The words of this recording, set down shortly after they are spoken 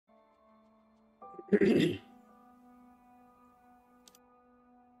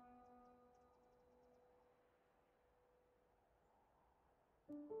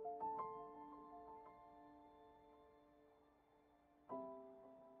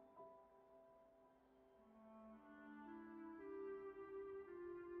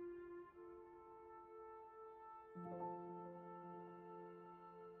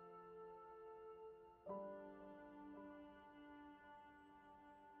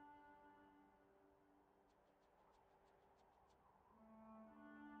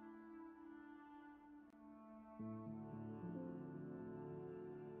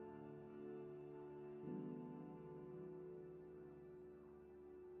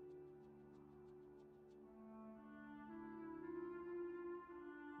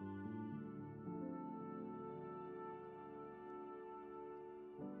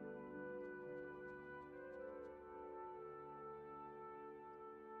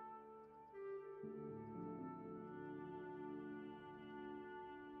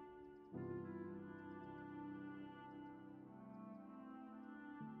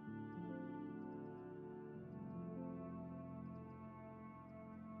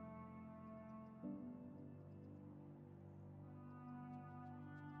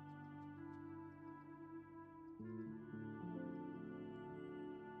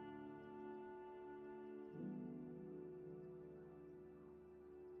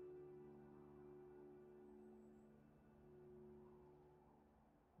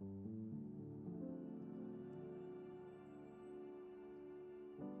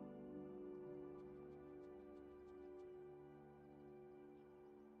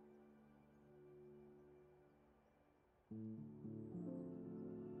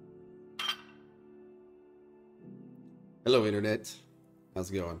Hello, internet.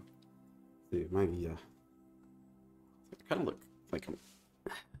 How's it going? See, my I kind of look like I'm.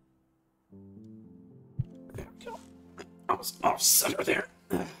 There we go. I was off center there.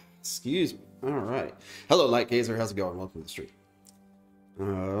 Excuse me. All right. Hello, Light Gazer. How's it going? Welcome to the stream.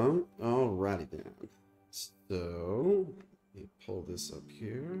 Alrighty then. So let me pull this up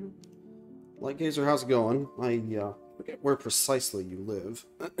here. Light Gazer, how's it going? I forget where precisely you live.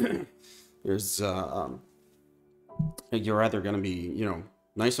 There's you're either going to be, you know,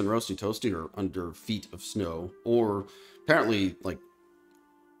 nice and roasty toasty or under feet of snow, or apparently like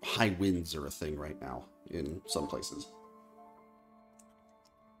high winds are a thing right now in some places.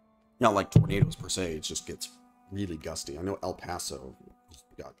 Not like tornadoes per se, it just gets really gusty. I know El Paso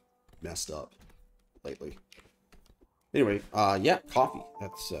got messed up lately. Anyway, yeah, coffee.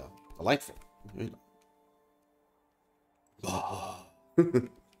 That's delightful. Baha.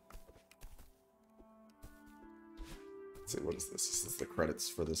 See, what is this? Is this the credits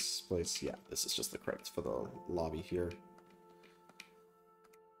for this place? Yeah, this is just the credits for the lobby here.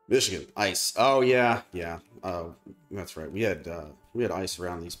 Michigan ice. Oh yeah, yeah. That's right. We had ice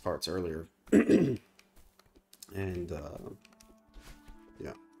around these parts earlier, and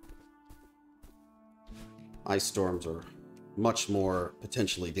yeah, ice storms are much more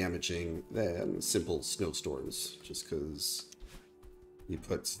potentially damaging than simple snowstorms, just because you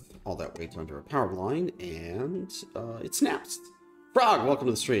put all that weight under a power line and it snaps. Frog, welcome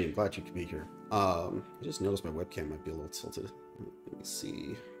to the stream. Glad you could be here. I just noticed my webcam might be a little tilted. Let me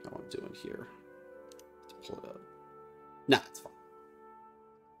see how I'm doing here. To pull it up. Nah, it's fine.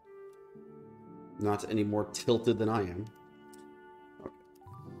 Not any more tilted than I am.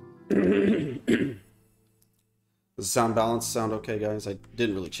 Okay. Does the sound balance sound okay, guys? I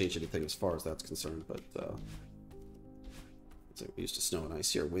didn't really change anything as far as that's concerned, but we used to snow and ice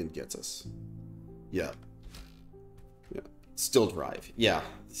here. Wind gets us. Yeah. Yeah. Still drive. Yeah.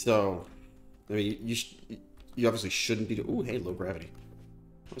 So, I mean, you obviously shouldn't be. Ooh, hey, low gravity.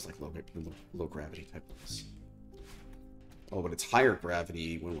 I always like low gravity type ones. Oh, but it's higher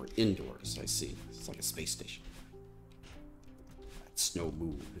gravity when we're indoors. I see. It's like a space station. That snow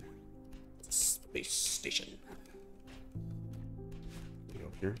moon. It's a space station. Can you go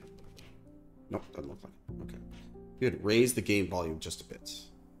up here? Nope, doesn't look like it. Okay. Good. Raise the game volume just a bit.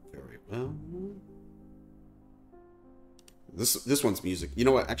 Very well. This one's music. You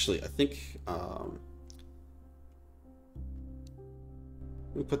know what? Actually, I think let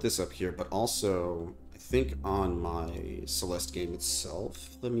me put this up here. But also, I think on my Celeste game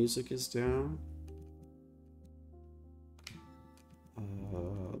itself, the music is down.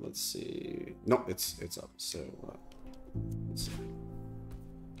 Let's see. No, it's up. So let's see.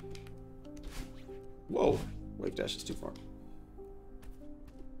 Whoa. Wave dash is too far.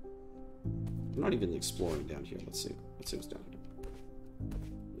 I'm not even exploring down here. Let's see. Let's see what's down here.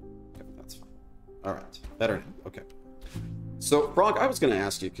 Okay, that's fine. All right. Better now. Okay. So, Frog, I was going to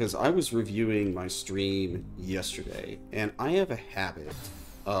ask you, because I was reviewing my stream yesterday, and I have a habit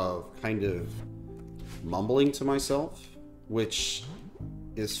of kind of mumbling to myself, which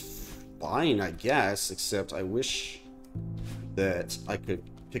is fine, I guess, except I wish that I could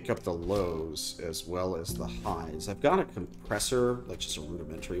pick up the lows as well as the highs. I've got a compressor, like just a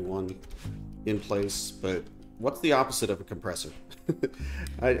rudimentary one, in place, but what's the opposite of a compressor?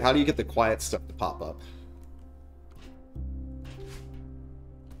 How do you get the quiet stuff to pop up?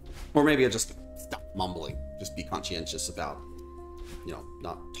 Or maybe I just stop mumbling, just be conscientious about, you know,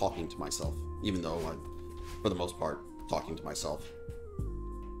 not talking to myself, even though I'm, for the most part, talking to myself.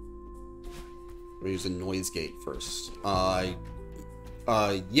 We'll use the noise gate first.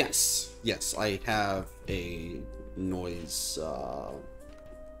 Yes, I have a noise, not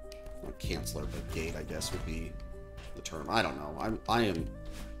canceller, but gate, I guess, would be the term. I don't know. I am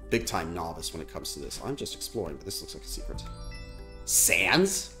big time novice when it comes to this. I'm just exploring, but this looks like a secret.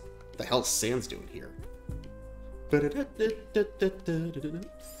 Sans? What the hell is Sans doing here?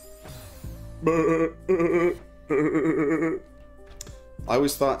 I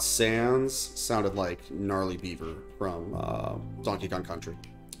always thought Sans sounded like Gnarly Beaver from Donkey Kong Country.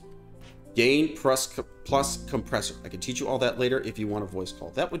 Gain plus compressor. I can teach you all that later if you want a voice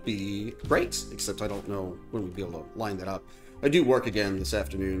call. That would be great, except I don't know when we'd be able to line that up. I do work again this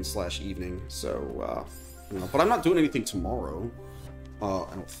afternoon / evening, so, you know, but I'm not doing anything tomorrow.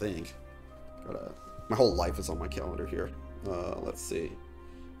 I don't think. My whole life is on my calendar here. Let's see.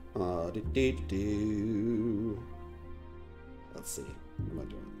 Let's see. What am I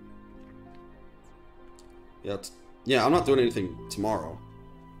doing? Yeah, I'm not doing anything tomorrow.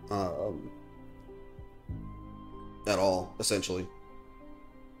 At all, essentially.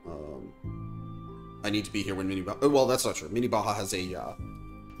 I need to be here when Mini Baha... well, that's not true. Mini Baha has a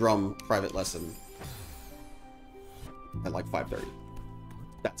drum private lesson at like 5:30.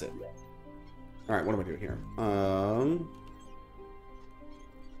 That's it. Alright, what am I doing here?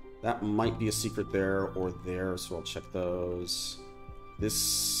 That might be a secret there or there, so I'll check those.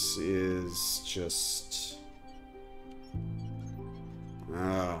 This is just...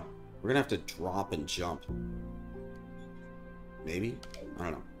 we're gonna have to drop and jump. Maybe? I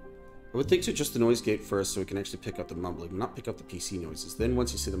don't know. I would think to just the noise gate first so we can actually pick up the mumbling, not pick up the PC noises. Then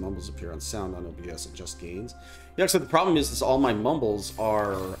once you see the mumbles appear on sound on OBS, it just gains. Yeah, so the problem is all my mumbles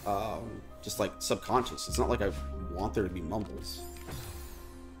are just like subconscious. It's not like I want there to be mumbles.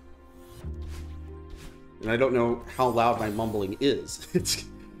 And I don't know how loud my mumbling is.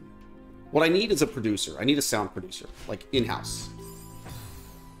 What I need is a producer. I need a sound producer, like in-house.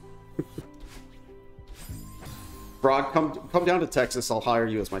 Frog, come down to Texas. I'll hire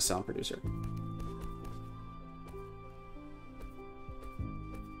you as my sound producer.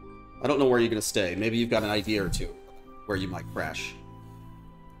 I don't know where you're going to stay. Maybe you've got an idea or two where you might crash.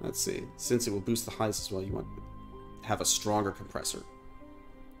 Let's see. Since it will boost the highs as well, you want to have a stronger compressor.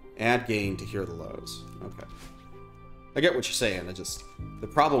 Add gain to hear the lows. Okay. I get what you're saying. The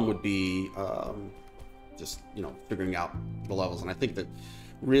problem would be just, you know, figuring out the levels. And I think that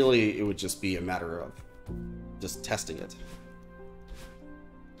really it would just be a matter of just testing it.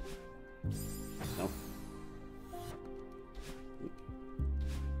 Nope.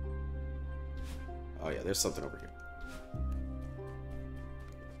 Oh yeah, there's something over here.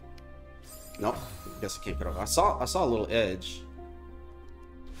 Nope. I guess I can't get over. I saw a little edge.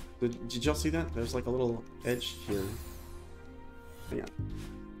 Did y'all see that? There's like a little edge here. Hang on.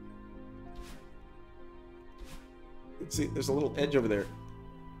 See, there's a little edge over there.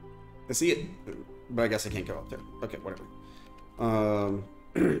 I see it, but I guess I can't go up there. Okay, whatever.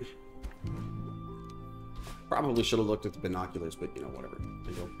 Probably should have looked at the binoculars, but you know, whatever. Can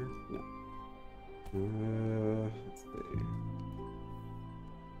I go up here? No. Let's see.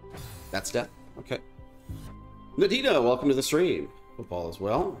 That's death. Okay. Nadina, welcome to the stream. Football as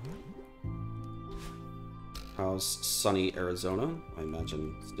well. How's sunny Arizona? I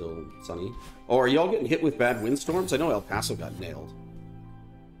imagine still sunny. Oh, are y'all getting hit with bad windstorms? I know El Paso got nailed.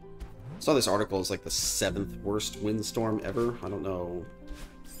 I saw this article is like the 7th worst windstorm ever. I don't know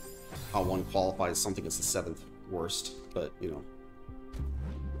how one qualifies something as the 7th worst, but you know,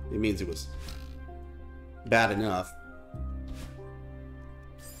 it means it was bad enough.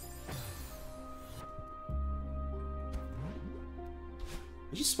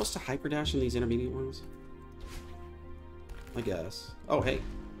 Are you supposed to hyperdash in these intermediate ones? I guess. Oh, hey.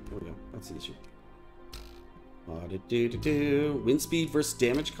 There we go. That's the issue. Wind speed versus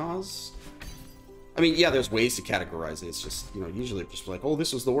damage cause? I mean, yeah, there's ways to categorize it. It's just, you know, usually it's just like, oh,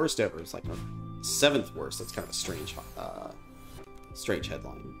 this was the worst ever. It's like a 7th worst. That's kind of a strange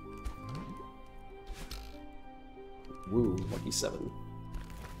headline. Woo, lucky 7.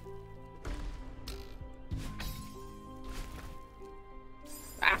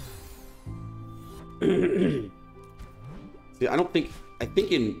 Ah. See, I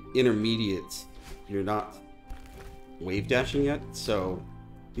think in intermediate, you're not wave dashing yet, so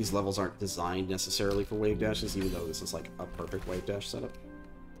these levels aren't designed necessarily for wave dashes, even though this is like a perfect wave dash setup.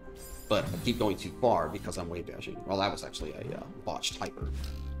 But I keep going too far because I'm wave dashing. Well, that was actually a botched hyper,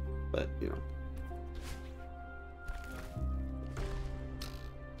 but you know.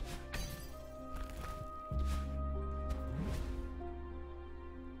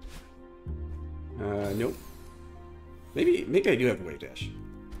 Nope. Maybe I do have a wave dash.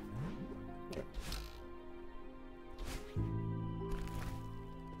 Okay.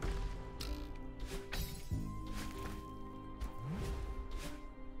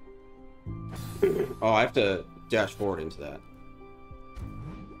 Oh, I have to dash forward into that.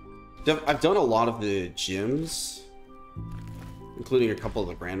 I've done a lot of the gyms, including a couple of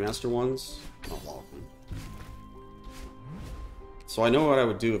the Grandmaster ones. Not a lot of them. So I know what I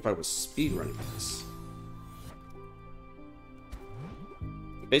would do if I was speedrunning this.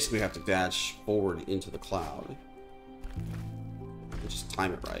 I basically have to dash forward into the cloud. And just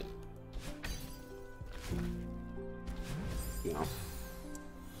time it right. You know.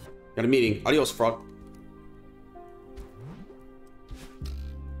 Got a meeting. Adios, frog.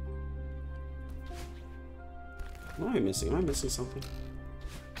 What am I missing? Am I missing something?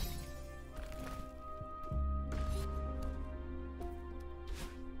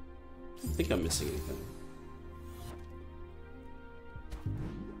 I don't think I'm missing anything.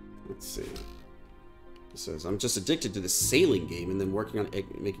 Let's see. It says, I'm just addicted to this sailing game and then working on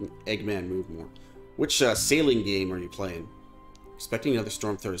making Eggman move more. Which sailing game are you playing? Expecting another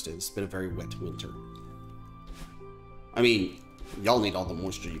storm Thursday. It's been a very wet winter. I mean, y'all need all the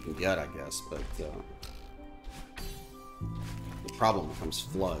moisture you can get, I guess, but the problem becomes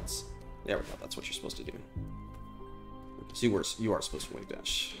floods. There we go. That's what you're supposed to do. So you are supposed to wave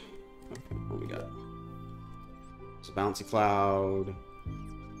dash. Okay, what we got? It's a bouncy cloud.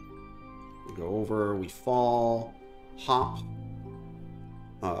 We go over, we fall, hop.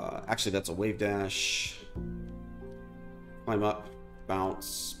 Actually, that's a wave dash. Climb up,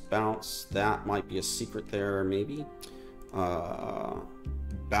 bounce, bounce. That might be a secret there, maybe.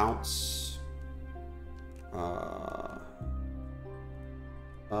 Bounce.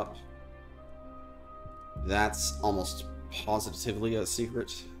 Up. That's almost positively a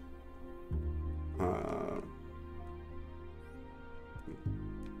secret.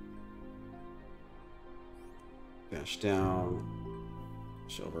 Dash down.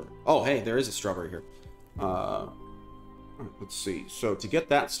 Dash over. Oh, hey, there is a strawberry here. Let's see. So to get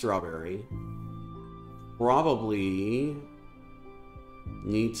that strawberry, probably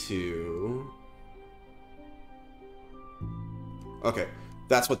need to... Okay,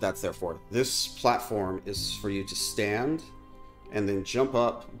 that's what that's there for. This platform is for you to stand and then jump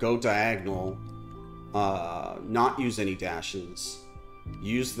up, go diagonal, not use any dashes,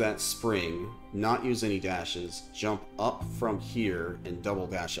 use that spring, not use any dashes, jump up from here and double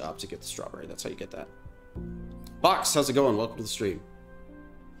dash up to get the strawberry. That's how you get that. Box, how's it going? Welcome to the stream.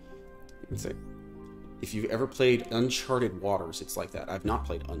 Let's see. If you've ever played Uncharted Waters, it's like that. I've not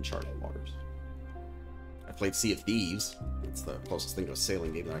played Uncharted Waters. I played Sea of Thieves. It's the closest thing to a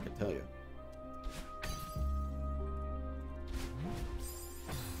sailing game that I can tell you.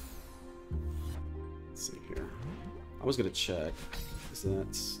 Let's see here. I was gonna check. Is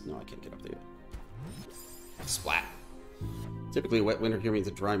that... No, I can't get up there. Splat. Typically, a wet winter here means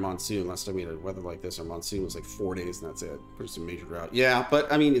a dry monsoon. Last time we had weather like this, our monsoon was like 4 days, and that's it. Pretty soon, major drought. Yeah,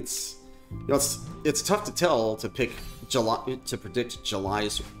 but I mean, it's tough to tell to pick July to predict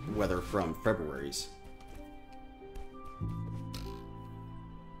July's weather from February's.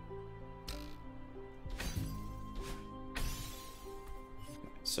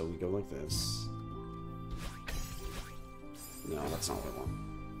 So we go like this. No, that's not what I want.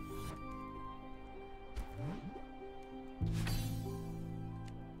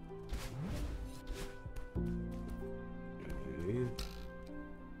 Okay.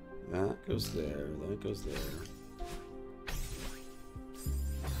 That goes there, that goes there.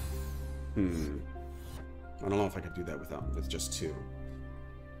 I don't know if I could do that with just 2.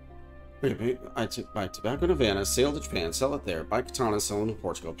 I buy tobacco in Havana, sail to Japan, sell it there, buy katana, sell it in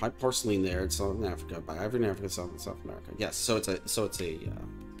Portugal, buy porcelain there, sell it in Africa, buy ivory in Africa, sell it in South America. Yes, so it's a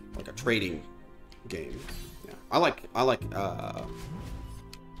like a trading game. Yeah, I like a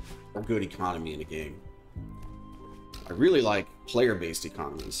good economy in a game. I really like player-based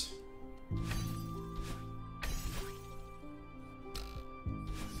economies.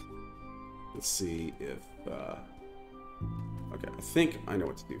 Let's see if Okay, I think I know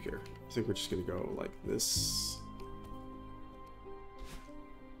what to do here. I think we're just gonna go like this.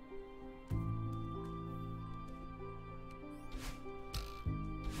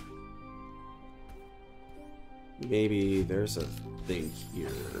 Maybe there's a thing here.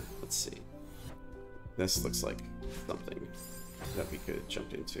 Let's see. This looks like something that we could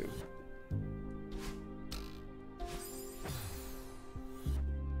jump into.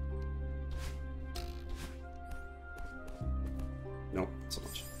 Nope, not so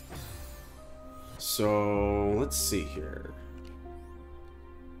much. So let's see here.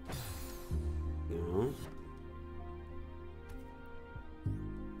 No.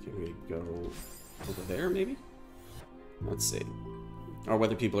 Can we go over there maybe? Let's see. Or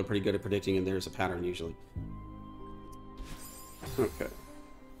whether people are pretty good at predicting and there's a pattern usually. Okay.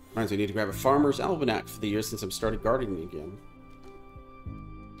 Reminds me, I need to grab a farmer's almanac for the year since I've started gardening again.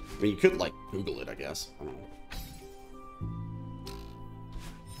 I mean, you could, like, Google it, I guess. I don't know.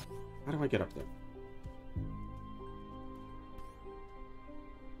 How do I get up there?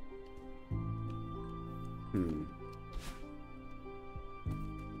 Hmm.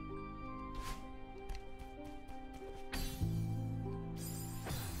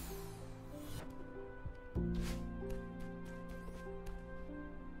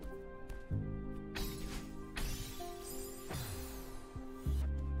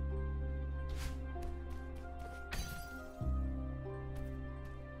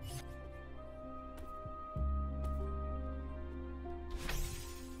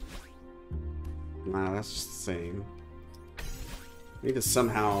 Nah, that's just the same. I need to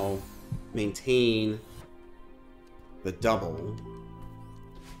somehow maintain the double.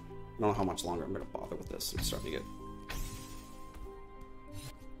 I don't know how much longer I'm going to bother with this. I'm starting to get...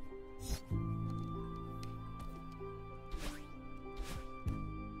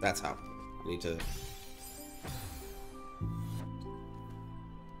 That's how. I need to...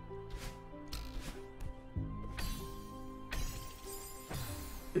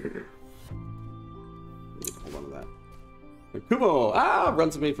 Hold on to that. Kumo! Ah!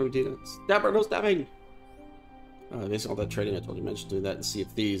 Runs away from Tina. Stabber, no stabbing! Based on all that trading I told you, mentioned doing that in Sea of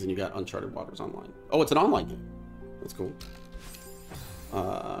Thieves, and you got Uncharted Waters online. Oh, it's an online game. That's cool.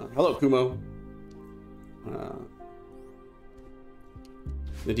 Hello, Kumo.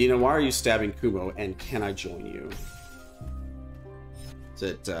 Nadina, why are you stabbing Kumo, and can I join you? Is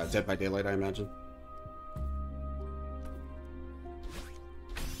it Dead by Daylight, I imagine?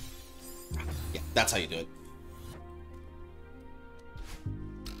 Yeah, that's how you do it.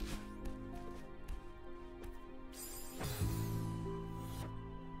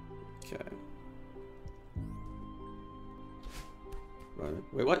 Okay.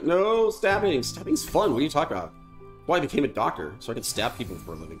 Wait, what? No, stabbing! Stabbing's fun. What are you talking about? Why I became a doctor, so I could stab people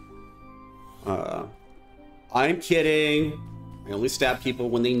for a living. I'm kidding. I only stab people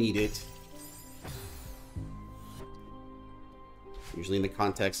when they need it. Usually in the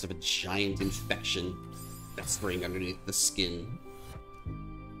context of a giant infection that's spraying underneath the skin.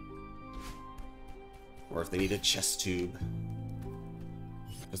 Or if they need a chest tube.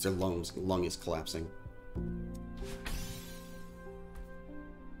 Because their lung is collapsing.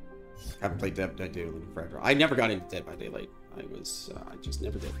 Haven't played Dead by Daylight forever. I never got into Dead by Daylight. I just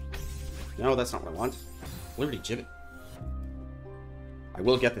never did. No, that's not what I want. Liberty Gibbet. I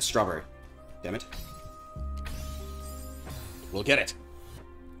will get the strawberry. Damn it. We'll get it.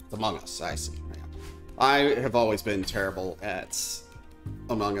 It's Among Us, I see. I have always been terrible at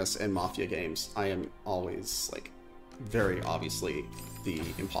Among Us and Mafia games. I am always, like, very obviously the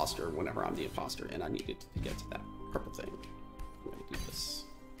imposter whenever I'm the imposter, and I needed to get to that purple thing. I'm gonna do this.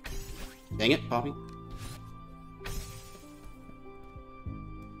 Dang it, Bobby.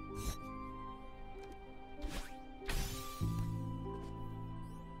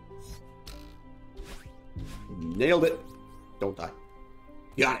 Nailed it. Don't die.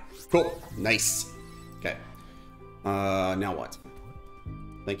 Got it. Cool. Nice. Okay. Now what?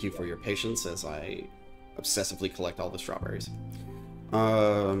 Thank you for your patience as I obsessively collect all the strawberries.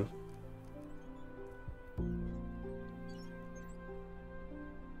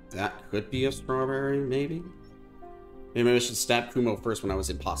 That could be a strawberry, maybe? Maybe I should stab Kumo first when I was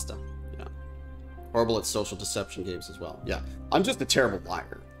in pasta. Yeah. Horrible at social deception games as well. Yeah. I'm just a terrible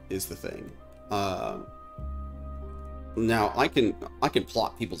liar, is the thing. Now, I can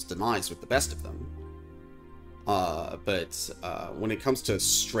plot people's demise with the best of them. But when it comes to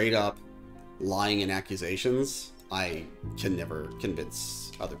straight up lying and accusations, I can never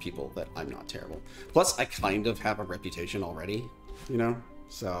convince other people that I'm not terrible. Plus, I kind of have a reputation already, you know?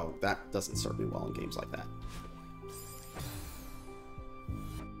 So that doesn't serve me well in games like that.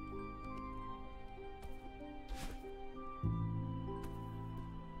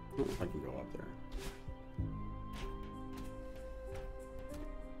 don't know if I can go up there.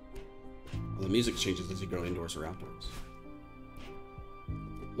 Well, the music changes as you go indoors or outdoors.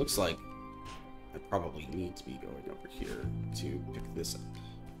 It looks like I probably need to be going over here to pick this up.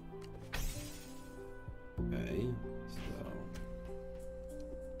 Okay, so...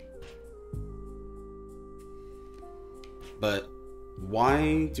 But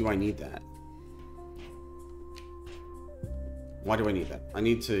why do I need that? Why do I need that? I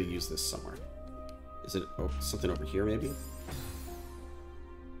need to use this somewhere. Is it something over here, maybe?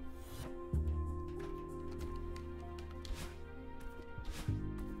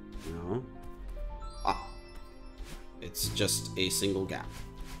 No. Ah. It's just a single gap.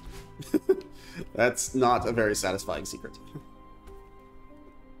 That's not a very satisfying secret.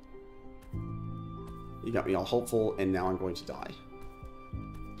 You got me all hopeful, and now I'm going to die.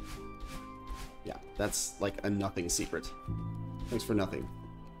 Yeah, that's like a nothing secret. Thanks for nothing.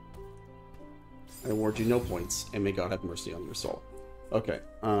 I award you no points, and may God have mercy on your soul. Okay,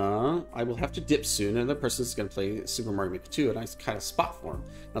 I will have to dip soon. Another person is going to play Super Mario Maker 2, a nice kind of spot for him.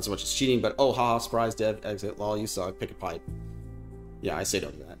 Not so much as cheating, but oh, haha, surprise, dev, exit, lol, you suck, pick a pipe. Yeah, I say no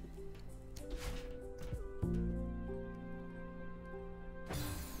to that.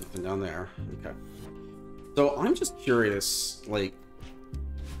 Nothing down there. Okay. So I'm just curious, like,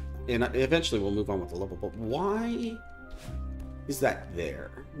 and eventually we'll move on with the level, but why is that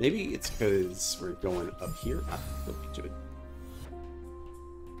there? Maybe it's because we're going up here.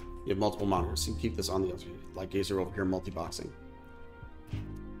 You have multiple monitors, so you can keep this on the other, like Gazer over here multi-boxing.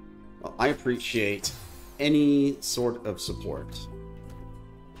 Well, I appreciate any sort of support.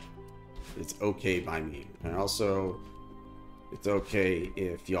 It's okay by me. And also, it's okay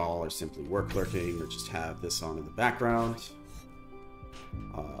if y'all are simply work lurking or just have this on in the background.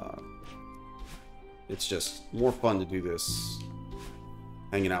 It's just more fun to do this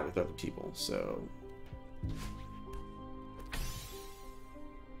hanging out with other people, so...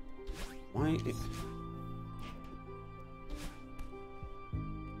 Why...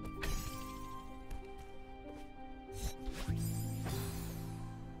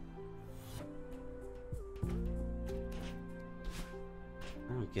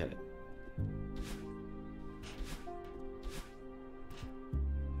 I don't get it.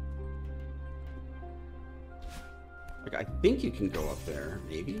 Like, I think you can go up there,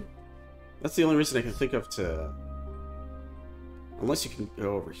 maybe? That's the only reason I can think of to... Unless you can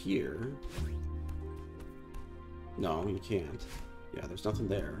go over here. No, you can't. Yeah, there's nothing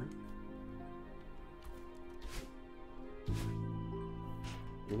there.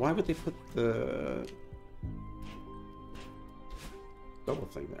 Why would they put the... double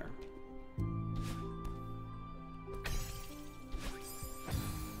thing there?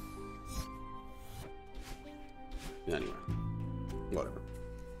 Anyway, whatever.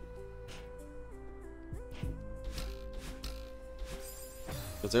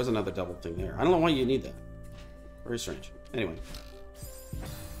 Because there's another double thing there. I don't know why you need that. Very strange. Anyway.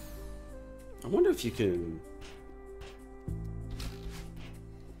 I wonder if you can...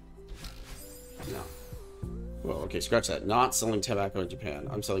 No. Well, okay, scratch that. Not selling tobacco in Japan.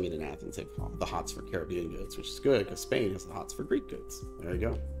 I'm selling it in Athens. They've the hots for Caribbean goods, which is good because Spain has the hots for Greek goods. There you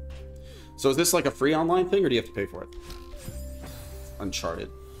go. So is this like a free online thing, or do you have to pay for it? Uncharted.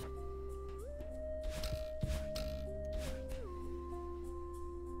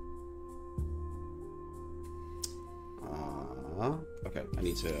 Okay, I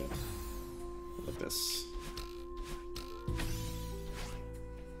need to look at this.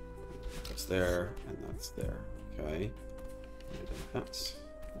 That's there, and that's there. Okay. That's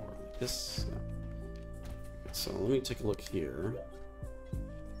more like this. No. So let me take a look here.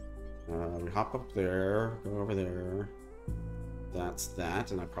 We hop up there, go over there. That's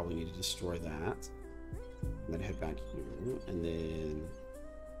that, and I probably need to destroy that. And then head back here, and then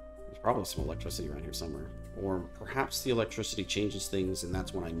there's probably some electricity around here somewhere. Or perhaps the electricity changes things, and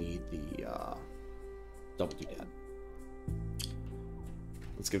that's when I need the double doodad.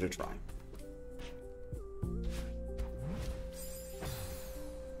 Let's give it a try.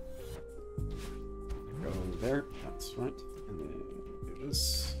 Go over there, that's right, and then do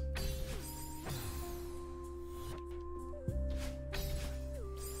this.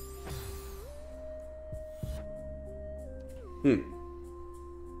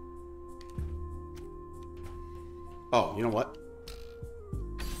 Oh, you know what?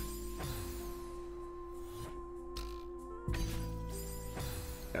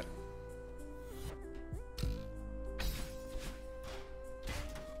 Yeah.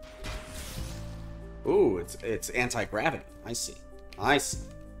 Ooh, it's anti-gravity. I see. I see.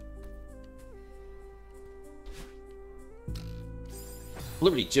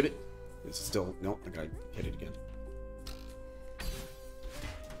 Liberty gibbet. Is it still... No, I gotta hit it again.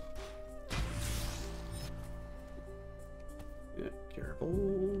 Yeah,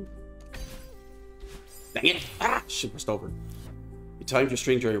 careful. Dang it! Ah! Shit, pressed over. You timed your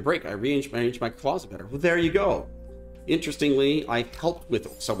string during a break. I arranged my closet better. Well, there you go. Interestingly, I helped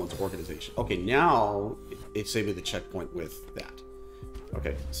with someone's organization. Okay, now it saved me the checkpoint with that.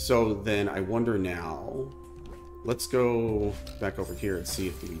 Okay, so then I wonder now... Let's go back over here and see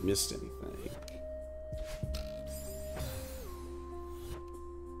if we missed anything.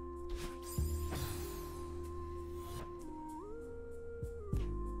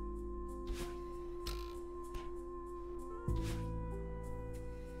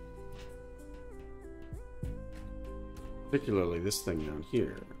 Particularly this thing down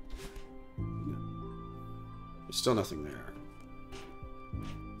here. No. There's still nothing there.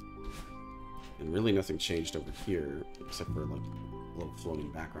 And really nothing changed over here, except for like a little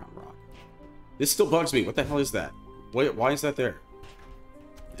floating background rock. This still bugs me. What the hell is that? Why is that there?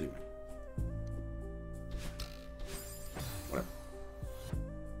 Anyway. Whatever.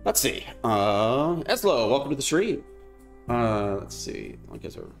 Let's see. Eslo, welcome to the stream. Let's see. I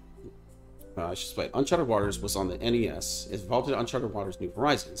guess I should play. Uncharted Waters was on the NES. It evolved into Uncharted Waters New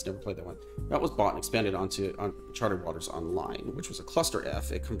Horizons. Never played that one. That was bought and expanded onto Uncharted Waters Online, which was a cluster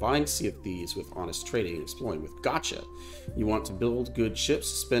F. It combined Sea of Thieves with honest trading and exploring with gotcha. You want to build good ships?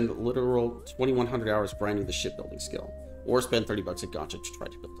 Spend literal 2,100 hours grinding the shipbuilding skill, or spend 30 bucks at gotcha to try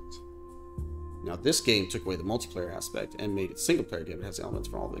to build it. Now, this game took away the multiplayer aspect and made it a single-player game. It has elements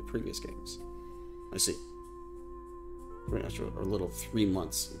from all the previous games. I see. After a little 3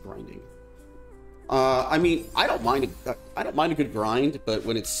 months of grinding. I mean, I don't mind a good grind, but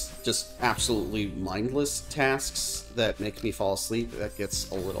when it's just absolutely mindless tasks that make me fall asleep, that gets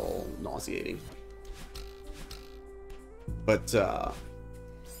a little nauseating. But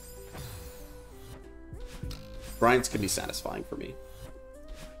grinds can be satisfying for me.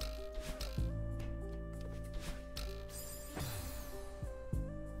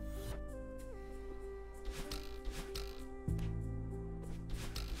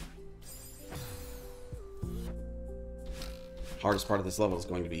 Hardest part of this level is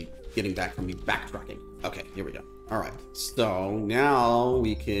going to be getting back from me backtracking. Okay, here we go. All right, so now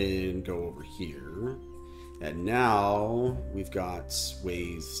we can go over here. And now we've got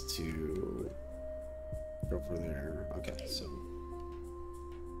ways to go over there. Okay, so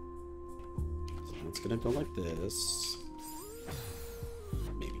it's gonna go like this.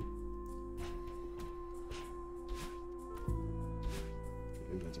 Maybe.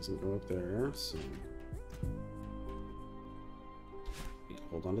 And that doesn't go up there, so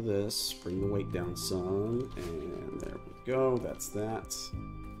hold on to this, bring the weight down some, and there we go. That's that.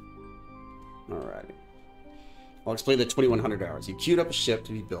 Alrighty. I'll explain the 2,100 hours. You queued up a ship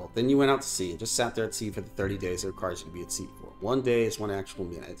to be built, then you went out to sea and just sat there at sea for the 30 days it requires you to be at sea for. 1 day is 1 actual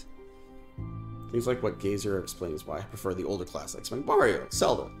minute. Things like what Gazer explains why I prefer the older classics. Like Mario,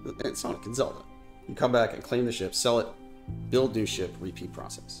 Zelda, and Sonic and Zelda. You come back and claim the ship, sell it, build new ship, repeat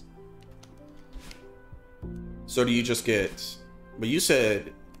process. So do you just get... But you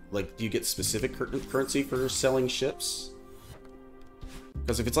said, like, do you get specific currency for selling ships?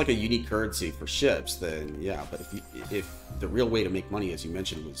 Because if it's like a unique currency for ships, then yeah. But if the real way to make money, as you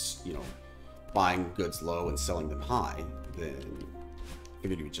mentioned, was, you know, buying goods low and selling them high, then I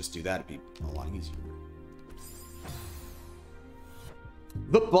figured you would just do that. It'd be a lot easier.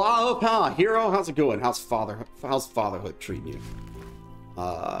 The Baha hero, how's it going? How's fatherhood treating you?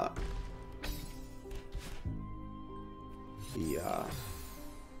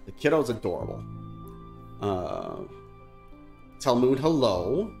 The kiddo's adorable. Tell Moon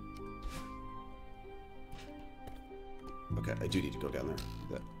hello. Okay, I do need to go down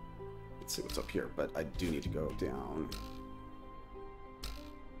there. Let's see what's up here, but I do need to go down.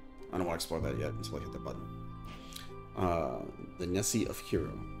 I don't want to explore that yet until I hit the button. The Nessie of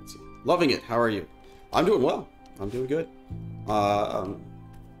Hero. Let's see. Loving it. How are you? I'm doing well. I'm doing good.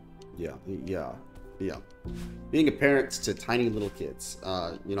 Yeah. Being a parent to tiny little kids,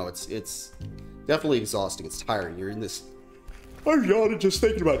 you know, it's definitely exhausting. It's tiring. You're in this... I'm yawning just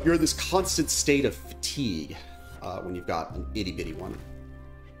thinking about it. You're in this constant state of fatigue when you've got an itty-bitty one.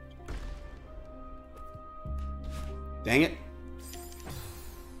 Dang it.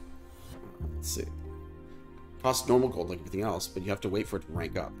 Let's see. Costs normal gold like everything else, but you have to wait for it to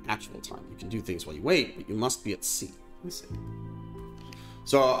rank up. Actual time. You can do things while you wait, but you must be at sea. Let me see.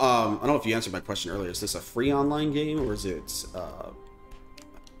 So, I don't know if you answered my question earlier. Is this a free online game, or is it a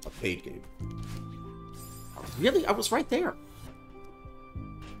paid game? Really? I was right there.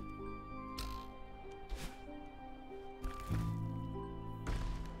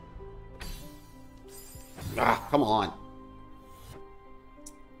 Ah, come on.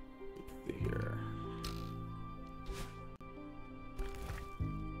 Here.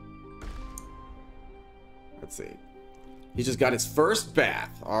 Let's see. He just got his first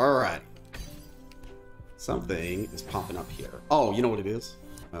bath. All right. Something is popping up here. Oh, you know what it is?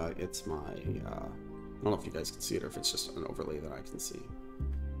 It's my, I don't know if you guys can see it or if it's just an overlay that I can see.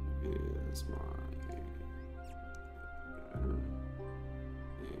 Is my, and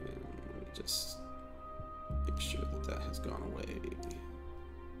let me just make sure that that has gone away.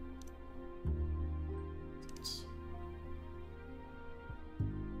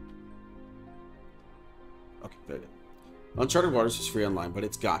 Okay, very good. Uncharted Waters is free online, but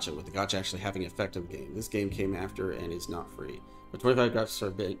it's gacha, with the gacha actually having an effect on the game. This game came after and is not free. But 25 gacha for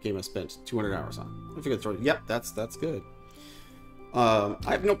a game I spent 200 hours on. I figured throw. Yep, that's good. I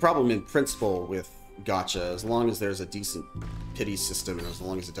have no problem in principle with gacha as long as there's a decent pity system and as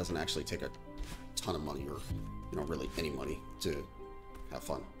long as it doesn't actually take a ton of money or, you know, really any money to have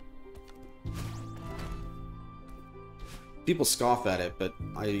fun. People scoff at it, but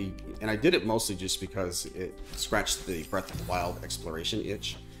I did it mostly just because it scratched the Breath of the Wild exploration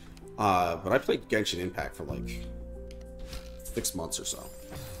itch. But I played Genshin Impact for like 6 months or so,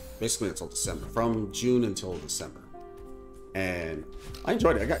 basically until December, from June until December, and I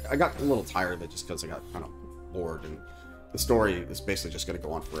enjoyed it. I got a little tired of it just because I got kind of bored, and the story is basically just going to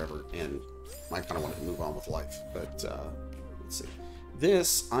go on forever, and I kind of wanted to move on with life. But let's see,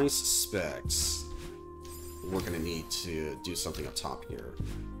 this I suspect we're going to need to do something up top here.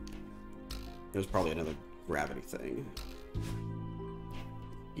 There's probably another gravity thing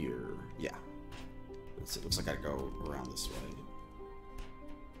here. Yeah. It looks like I go around this way.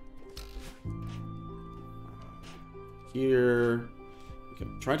 Here. Okay,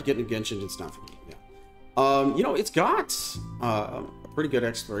 trying to get into Genshin, it's not for me. Yeah. You know, it's got a pretty good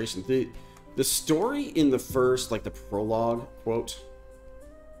exploration. The story in the first, like the prologue quote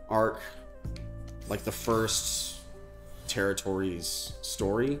arc, like the first territory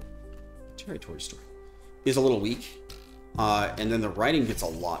story, is a little weak, and then the writing gets a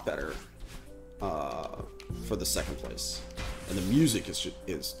lot better for the second place, and the music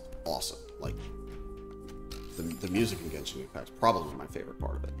is awesome. Like the music in Genshin Impact is probably my favorite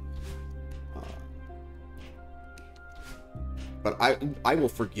part of it. But I will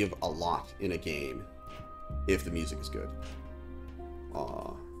forgive a lot in a game if the music is good.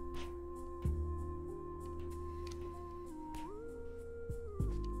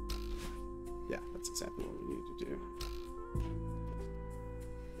 Yeah, that's exactly what we need to do.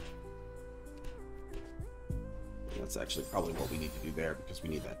 That's actually probably what we need to do there because we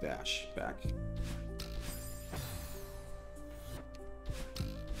need that dash back.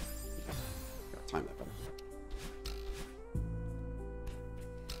 Gotta time that better.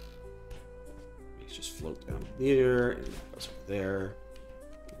 Let's just float down here and that goes over there.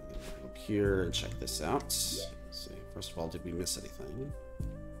 And then go up here and check this out. Let's see. First of all, did we miss anything?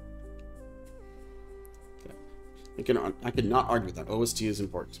 I could not argue with that. OST is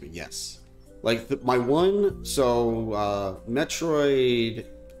important to me. Yes. Like my one, so Metroid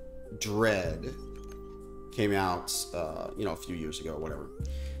Dread came out, you know, a few years ago, whatever.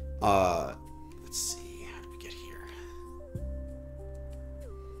 Let's see, how did we get here?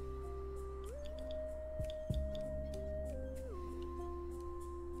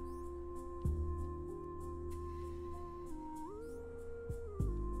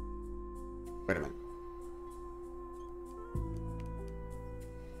 Wait a minute.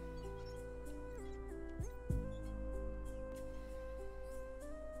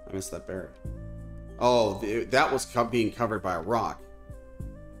 I missed that barrier. Oh, that was being covered by a rock.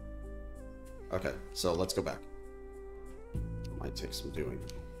 Okay, so let's go back. Might take some doing.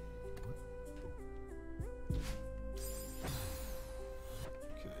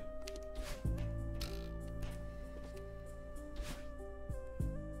 Okay.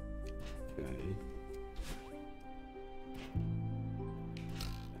 Okay.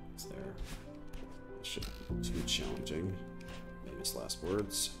 That's there. That shouldn't be too challenging. Famous last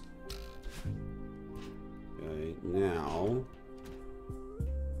words. Okay, now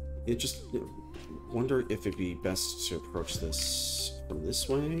it just, you know, wonder if it'd be best to approach this from this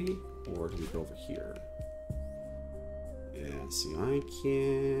way, or do we go over here? Yeah, see, I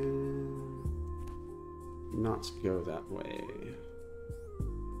can not go that way.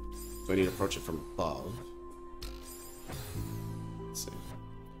 So I need to approach it from above. Let's see.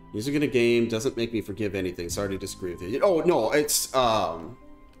 Music in a game doesn't make me forgive anything. Sorry to disagree with you. Oh no, it's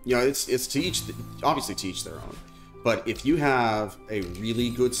you know, it's to each, obviously to each their own. But if you have a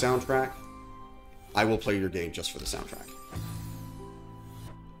really good soundtrack, I will play your game just for the soundtrack.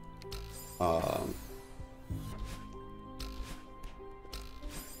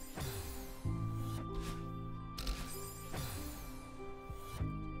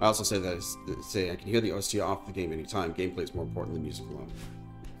 I also say that I can hear the OST off the game anytime. Gameplay is more important than music alone.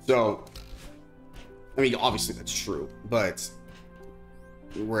 So, I mean, obviously that's true, but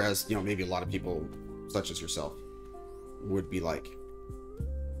whereas, you know, maybe a lot of people, such as yourself, would be like,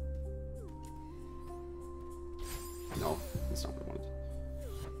 no, that's not what I wanted.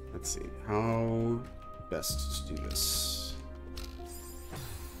 Let's see, how best to do this.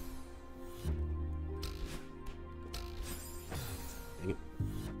 Dang it.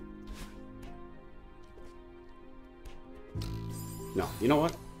 No, you know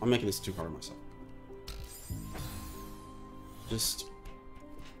what? I'm making this too hard on myself. Just,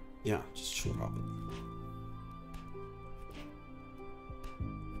 yeah, just short hop it.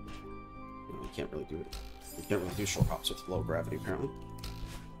 No, you can't really do it. You can't really do short hops with low gravity, apparently.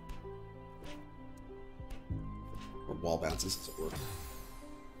 Or wall bounces, doesn't work.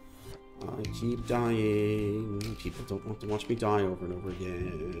 I keep dying. People don't want to watch me die over and over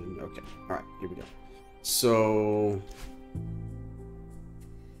again. Okay, alright, here we go. So...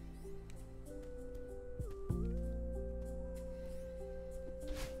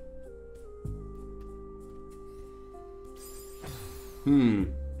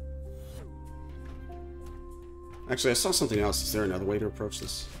 Actually, I saw something else. Is there another way to approach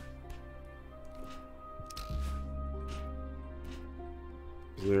this?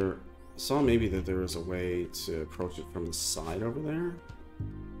 I saw maybe that there was a way to approach it from the side over there.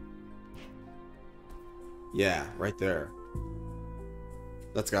 Yeah, right there.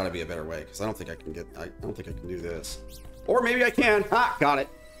 That's got to be a better way, because I don't think I can do this. Or maybe I can. Ha! Got it.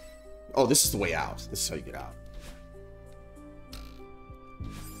 Oh, this is the way out. This is how you get out.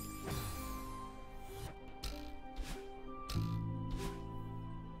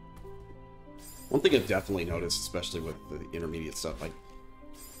 One thing I've definitely noticed, especially with the intermediate stuff, like,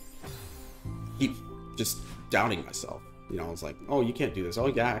 keep just doubting myself. You know, it's like, oh, you can't do this. Oh,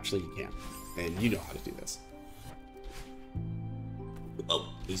 yeah, actually, you can. And you know how to do this. Oh,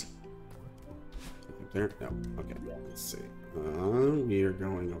 easy. There? No. Okay, let's see. We are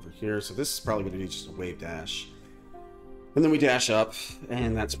going over here. So this is probably going to be just a wave dash. And then we dash up,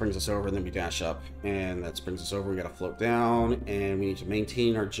 and that springs us over, and then we dash up, and that springs us over. We got to float down, and we need to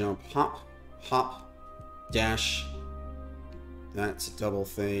maintain our jump. Hop. Hop, dash, that's a double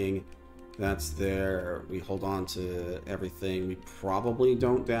thing, that's there, we hold on to everything, we probably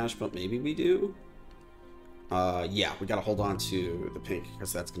don't dash, but maybe we do. Yeah, we gotta hold on to the pink,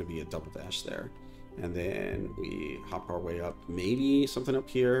 because that's gonna be a double dash there. And then we hop our way up, maybe something up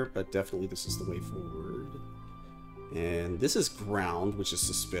here, but definitely this is the way forward. And this is ground, which is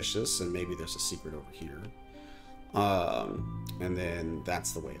suspicious, and maybe there's a secret over here. And then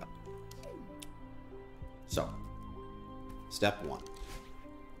that's the way up. So, step one.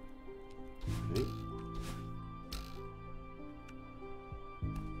 Okay.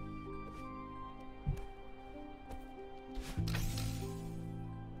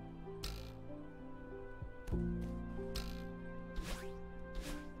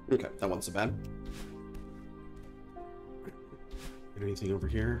 Okay, that wasn't so bad. Anything over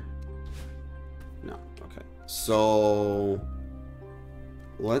here? No, okay. So,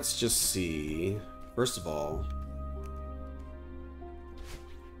 let's just see. First of all...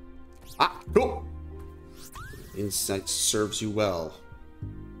 Ah, cool! Insight serves you well.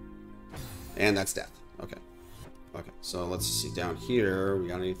 And that's death. Okay. Okay, so let's see down here. We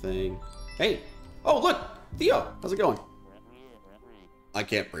got anything? Hey! Oh, look! Theo! How's it going? I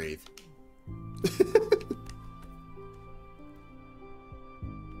can't breathe.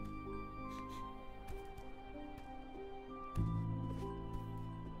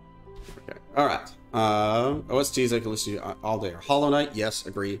 Okay, alright. OSTs I can listen to all day. Hollow Knight, yes,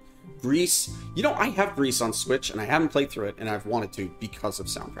 agree. Grease, you know, I have Grease on Switch, and I haven't played through it, and I've wanted to because of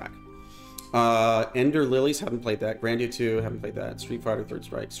soundtrack. Ender Lilies, haven't played that. Grandia 2, haven't played that. Street Fighter Third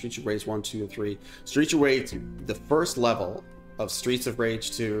Strike, Streets of Rage 1, 2, and 3. Streets of Rage, the first level of Streets of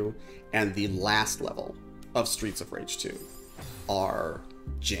Rage 2 and the last level of Streets of Rage 2 are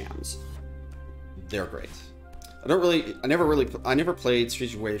jams. They're great. I never played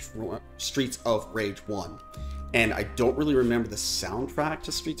Streets of Rage 1, and I don't really remember the soundtrack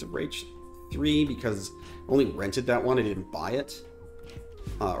to Streets of Rage 3 because I only rented that one. I didn't buy it,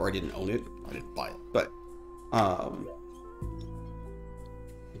 or I didn't own it. I didn't buy it, but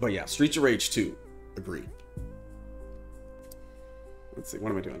yeah, Streets of Rage 2, agree. Let's see,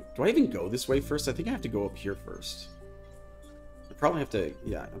 what am I doing? Do I even go this way first? I think I have to go up here first. I probably have to,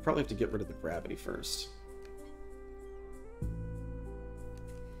 yeah, I probably have to get rid of the gravity first.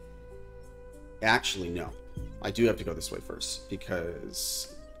 Actually, no. I do have to go this way first,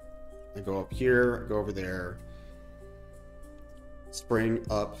 because I go up here, I go over there, spring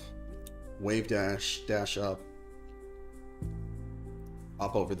up, wave dash, dash up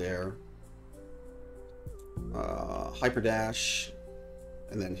over there, hyper dash,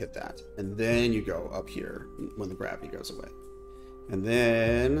 and then hit that. And then you go up here when the gravity goes away. And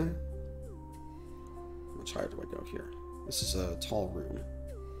then, how much higher do I go here? This is a tall room.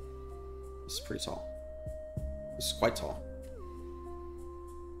 This is pretty tall. This is quite tall.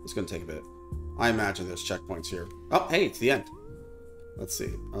 It's gonna take a bit. I imagine there's checkpoints here. Oh, hey, it's the end. Let's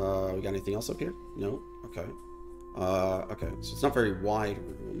see. We got anything else up here? No? Okay. Okay, so it's not very wide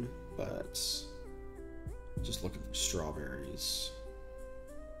room, but just looking for strawberries.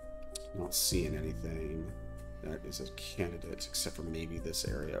 Not seeing anything that is a candidate, except for maybe this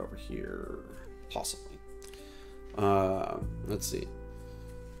area over here. Possibly. Let's see.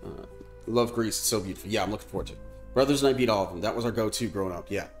 Love Greece, it's so beautiful. Yeah, I'm looking forward to it. Brothers and I beat all of them. That was our go-to growing up.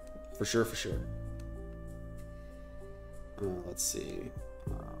 Yeah, for sure, for sure. Let's see.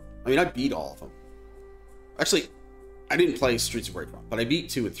 I mean, I beat all of them. Actually, I didn't play Streets of Rage 1, but I beat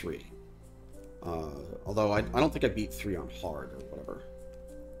 2 and 3. Although I don't think I beat 3 on hard or whatever.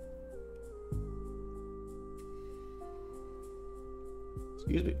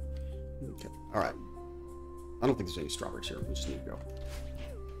 Excuse me. Okay. All right. I don't think there's any strawberries here. We just need to go.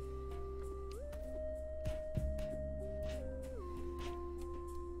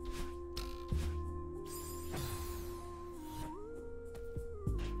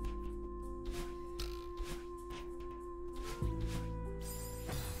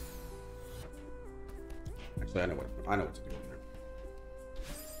 Actually, I know what to do here.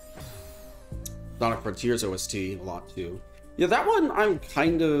 Sonic Frontiers OST a lot too. Yeah, that one I'm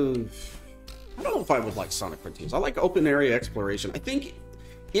kind of... I don't know if I would like Sonic Frontiers. I like open area exploration. I think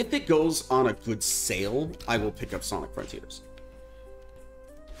if it goes on a good sale, I will pick up Sonic Frontiers.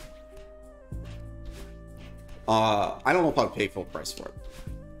 I don't know if I would pay full price for it.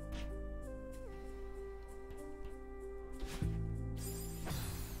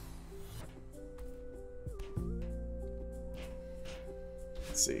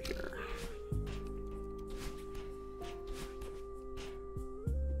 Let's see here.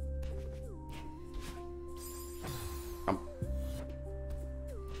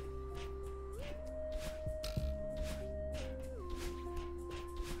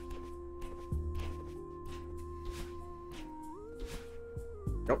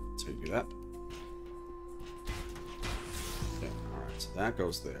 That. Okay, alright, so that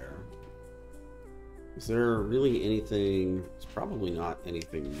goes there. Is there really anything? It's probably not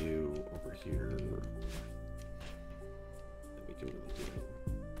anything new over here that we can really do.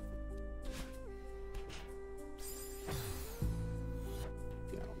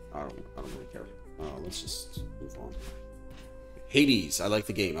 Yeah, I don't really care. Let's just move on. Hades, I like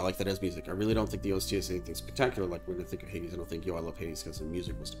the game. I like that it has music. I really don't think the OST is anything spectacular. Like when I think of Hades, I don't think, yo, I love Hades because the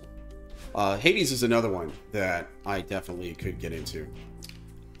music was dope. Hades is another one that I definitely could get into.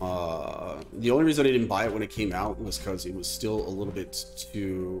 The only reason I didn't buy it when it came out was because it was still a little bit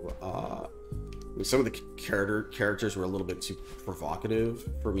too... some of the characters were a little bit too provocative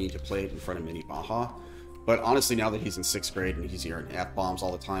for me to play it in front of mini Baha. But honestly, now that he's in 6th grade and he's hearing F-bombs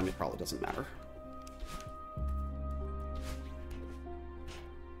all the time, it probably doesn't matter.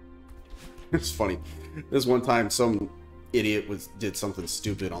 It's funny. This one time, some idiot did something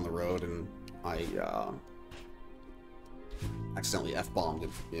stupid on the road, and I accidentally F-bombed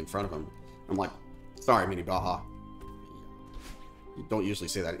in front of him. I'm like, sorry, Mini Baha. You don't usually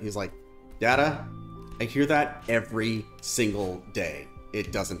say that. He's like, Dada, I hear that every single day.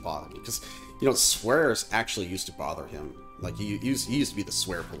 It doesn't bother me. Because, you know, swears actually used to bother him. Like, he used to be the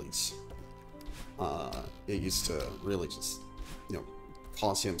swear police. It used to really just, you know,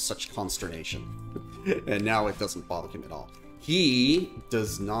 cause him such consternation. And now it doesn't bother him at all. He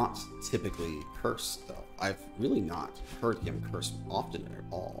does not typically curse, though. I've really not heard him curse often at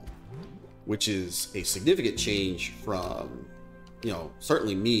all, which is a significant change from, you know,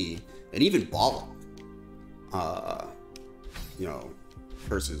 certainly me, and even Bala. You know,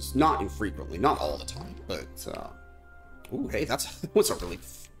 curses not infrequently, not all the time, but, ooh, hey, that was a really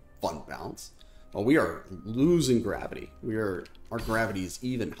fun bounce. Well, we are losing gravity. Our gravity is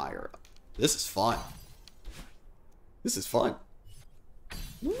even higher up. This is fun. This is fun.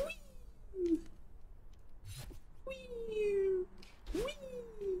 Whee! Whee! Whee! Whee!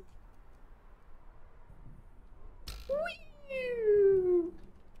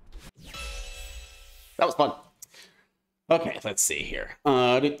 That was fun. Okay, let's see here.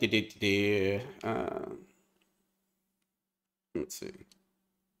 Let's see.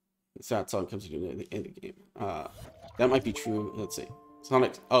 The sad song comes to the end of the game. That might be true. Let's see.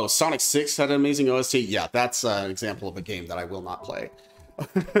 Sonic 6 had an amazing OST. Yeah, that's an example of a game that I will not play.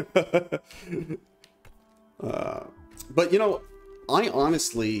 But, you know, I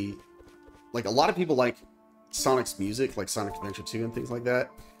honestly, like, a lot of people like Sonic's music, like Sonic Adventure 2 and things like that.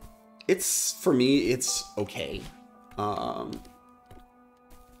 It's, for me, it's okay. I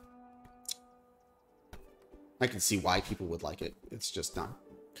can see why people would like it. It's just not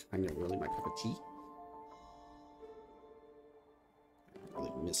kind of really my cup of tea. I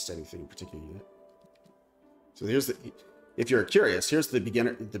haven't really missed anything in particular yet. So here's the, if you're curious, here's the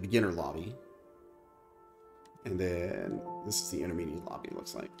beginner lobby. And then this is the intermediate lobby, it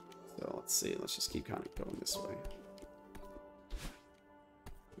looks like. So let's see, let's just keep kind of going this way.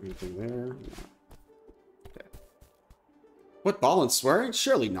 Anything there? No. Okay. What, ball and swearing?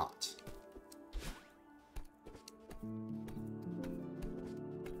 Surely not.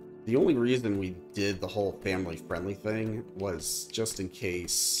 The only reason we did the whole family-friendly thing was just in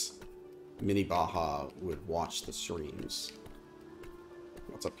case Mini Baha would watch the streams.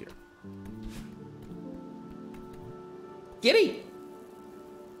 What's up here? Kitty!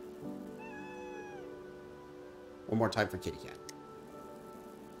 One more time for Kitty Cat.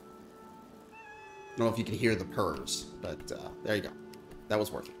 I don't know if you can hear the purrs, but there you go. That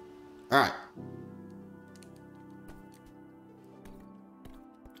was worth it. All right.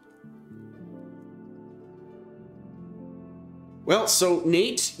 Well, so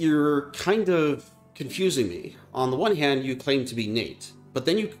Nate, you're kind of confusing me. On the one hand, you claim to be Nate, but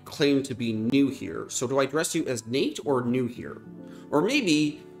then you claim to be new here. So do I address you as Nate or new here? Or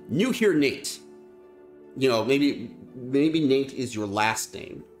maybe new here Nate. You know, maybe Nate is your last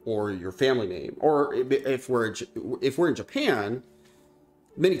name or your family name. Or if we're in Japan,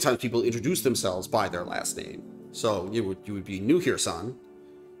 many times people introduce themselves by their last name. So you would be new here son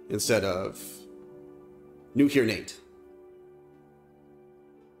instead of new here Nate.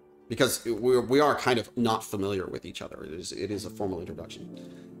 Because we are kind of not familiar with each other. It is a formal introduction.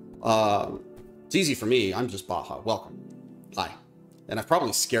 It's easy for me. I'm just Baha. Welcome. Hi. And I've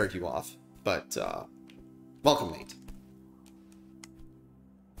probably scared you off, but welcome, Nate.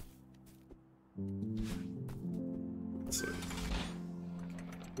 Let's see.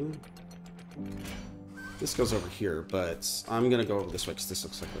 This goes over here, but I'm going to go over this way because this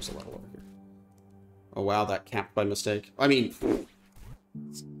looks like there's a level over here. Oh, wow, that capped by mistake. I mean,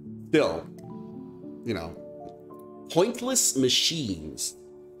 still, you know, pointless machines.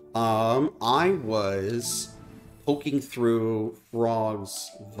 I was poking through Frog's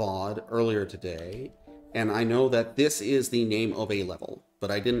VOD earlier today, and I know that this is the name of a level,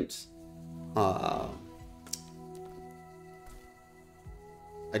 but I didn't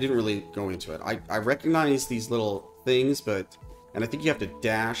really go into it. I recognize these little things, and I think you have to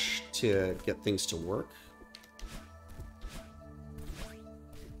dash to get things to work.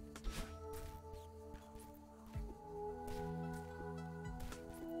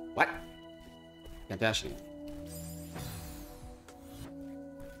 What? Can't dash it.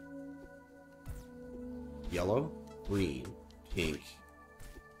 Yellow, green, pink,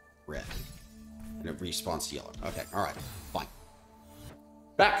 red. And it respawns to yellow. Okay, alright, fine.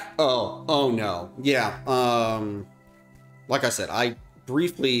 Back! Oh no. Yeah, like I said, I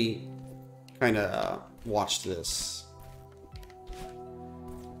briefly kind of watched this.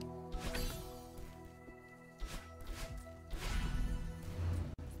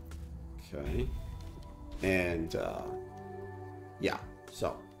 Okay. And, yeah,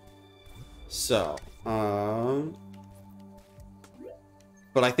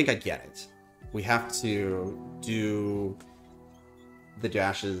 but I think I get it. We have to do the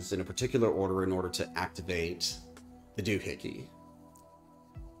dashes in a particular order in order to activate the doohickey.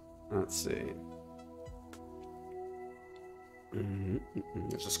 Let's see.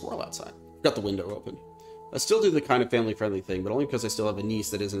 There's a squirrel outside. Got the window open. I still do the kind of family-friendly thing, but only because I still have a niece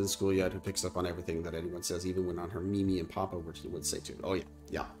that isn't in school yet who picks up on everything that anyone says, even when on her Mimi and Papa would say too. Oh yeah,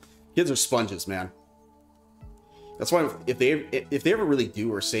 yeah. Kids are sponges, man. That's why if they ever really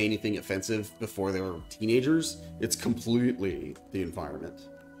do or say anything offensive before they were teenagers, it's completely the environment.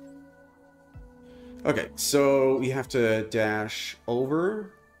 Okay, so we have to dash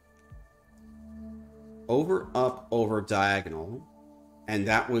over, up, over, diagonal, and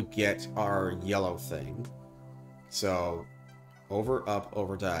that would get our yellow thing. So over, up,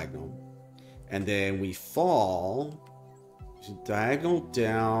 over, diagonal, and then we fall diagonal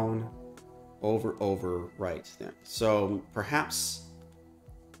down, over, right there. So perhaps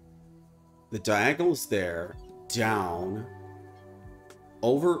the diagonal is there, down,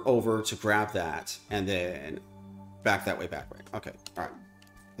 over to grab that, and then back that way, back right. Okay, all right.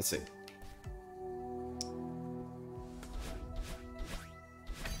 Let's see.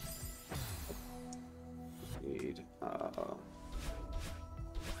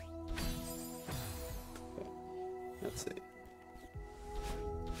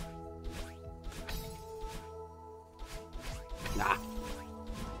 Ah.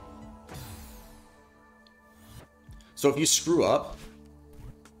 So if you screw up,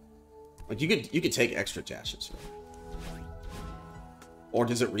 like you could take extra dashes. Or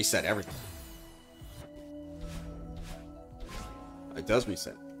does it reset everything? It does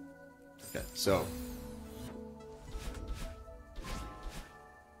reset. Okay, so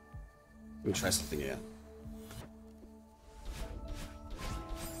let me try something again.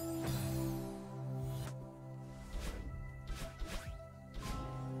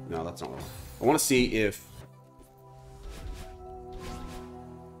 No, that's not what I want. I want to see if...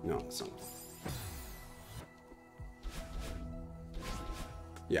 No, that's not what I want.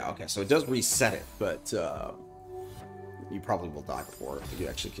 Yeah, okay, so it does reset it, but you probably will die before you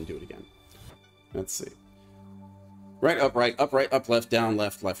actually can do it again. Let's see. Right, up, left, down,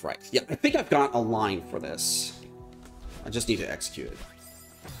 left, left, right. Yeah, I think I've got a line for this. I just need to execute it.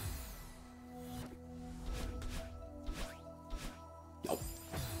 Nope.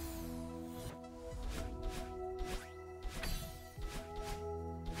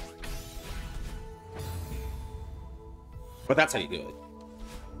 But that's how you do it.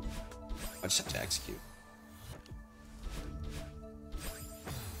 I just have to execute.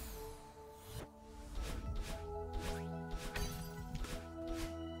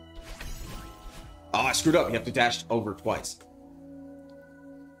 Oh, I screwed up. You have to dash over twice.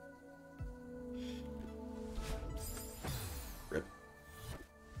 Rip.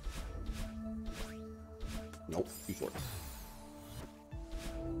 Nope, too short.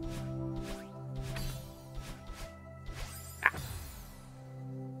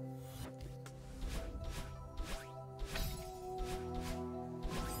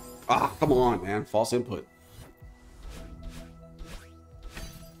 Ah, come on, man. False input.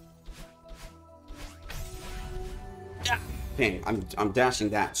 Dang, I'm dashing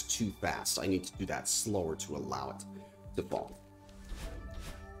that too fast. I need to do that slower to allow it to fall.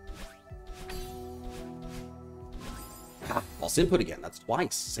 Ah, false input again. That's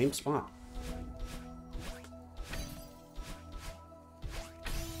twice. Same spot.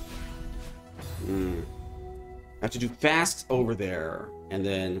 I have to do fast over there, and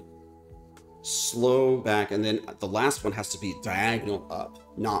then slow back, and then the last one has to be diagonal up,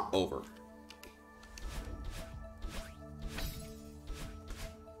 not over.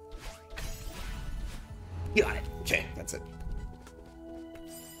 Got it. Okay, that's it.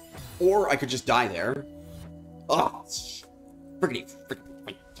 Or I could just die there. Oh, friggity.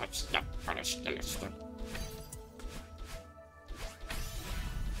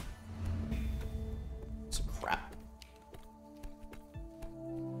 Some crap.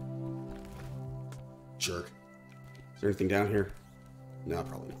 Jerk. Is there anything down here? No,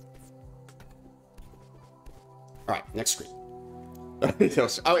 probably not. All right, next screen.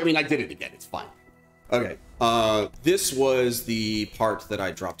 I mean, I did it again. It's fine. Okay, this was the part that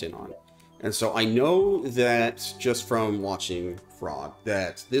I dropped in on. And so I know that just from watching Frog,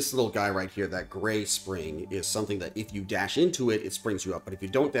 that this little guy right here, that gray spring, is something that if you dash into it, it springs you up. But if you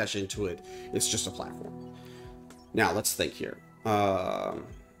don't dash into it, it's just a platform. Now, let's think here.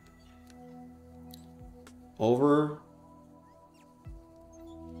 Over.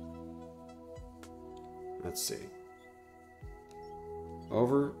 Let's see.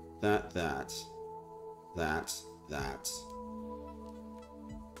 Over, that.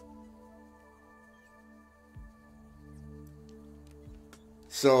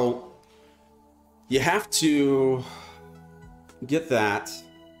 So you have to get that.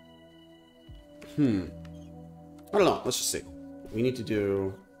 I don't know. Let's just see. We need to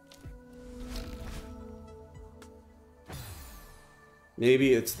do.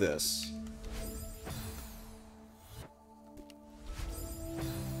 Maybe it's this.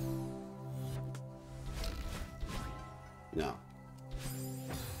 No.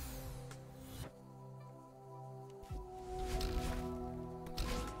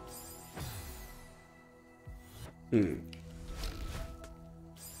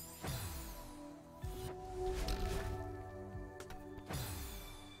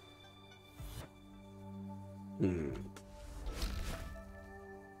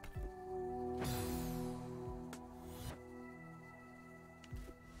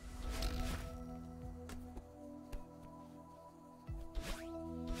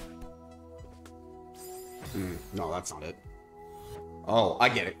 No, that's not it. Oh, I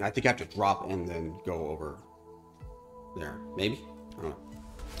get it. I think I have to drop and then go over there. Maybe? I don't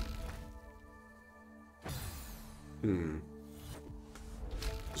know.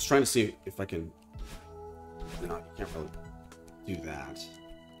 Just trying to see if I can... No, you can't really do that.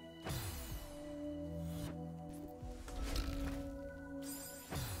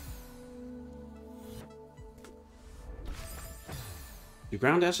 Do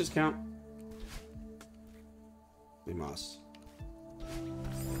ground dashes count? They must.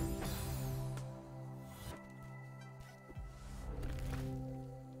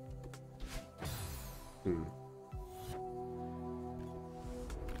 Hmm.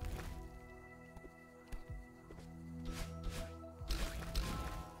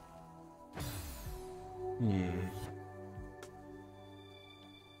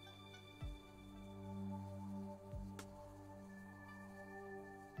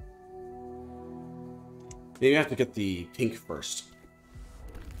 Maybe I have to get the pink first.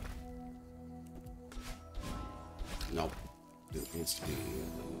 Nope. It needs to be...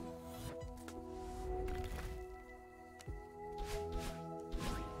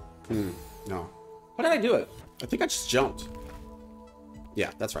 No. How did I do it? I think I just jumped.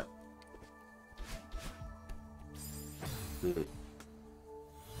 Yeah, that's right.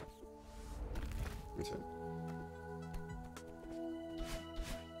 That's it.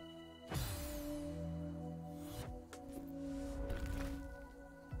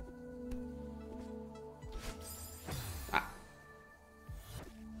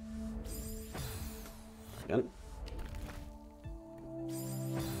 Again.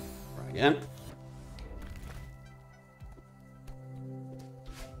 Try again.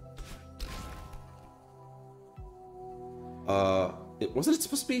 Wasn't it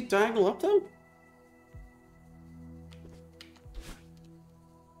supposed to be diagonal up though?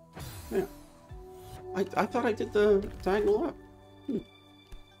 Yeah. I thought I did the diagonal up.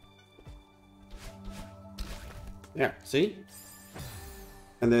 There, see?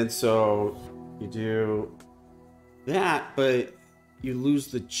 And then so you do that, but you lose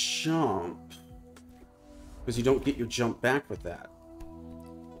the jump because you don't get your jump back with that.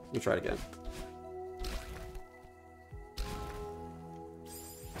 Let me try it again.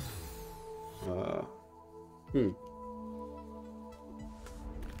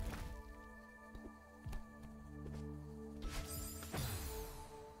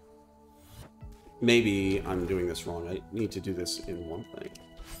 Maybe I'm doing this wrong. I need to do this in one thing.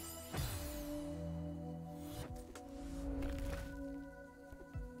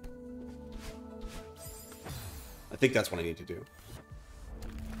 I think that's what I need to do.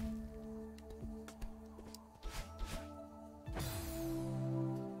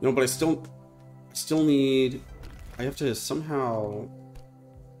 No, but I still need... I have to somehow...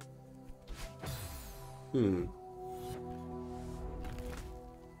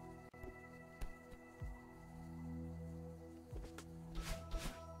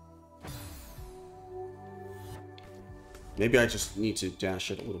 Maybe I just need to dash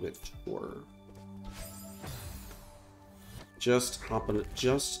it a little bit shorter. Just hop on it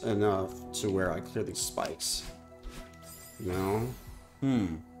just enough to where I clear these spikes. No?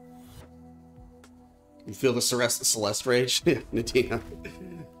 You feel the Celeste rage? Nadina.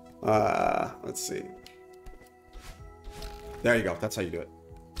 Let's see. There you go. That's how you do it.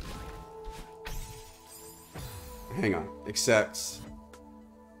 Hang on. Except...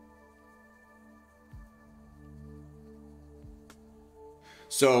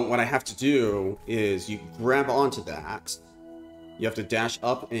 So what I have to do is you grab onto that. You have to dash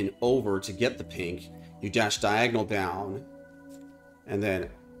up and over to get the pink. You dash diagonal down and then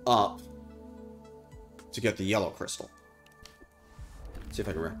up to get the yellow crystal. Let's see if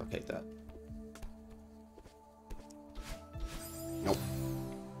I can replicate that. Nope.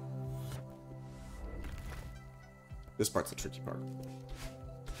 This part's the tricky part.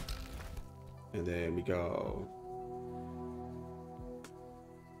 And then we go...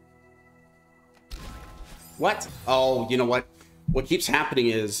 What? Oh, you know what? What keeps happening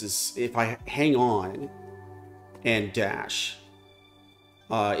is if I hang on and dash,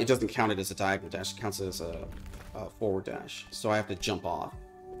 it doesn't count it as a diagonal dash. It counts it as a forward dash. So I have to jump off.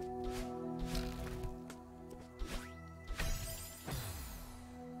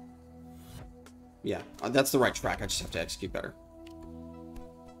 Yeah, that's the right track. I just have to execute better.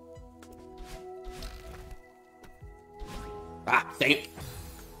 Ah, dang it.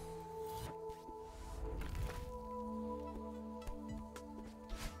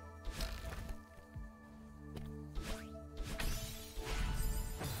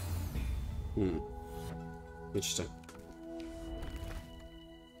 Interesting.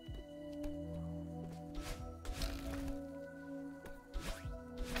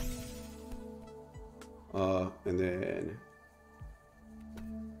 And then...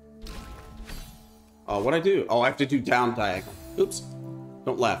 what'd I do? Oh, I have to do down diagonal. Oops.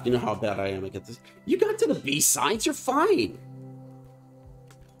 Don't laugh. You know how bad I am at this. You got to the B sides? You're fine.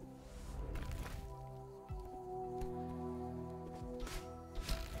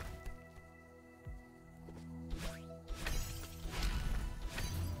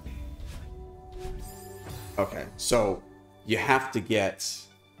 Okay, so you have to get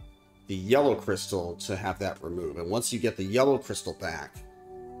the yellow crystal to have that removed. And once you get the yellow crystal back,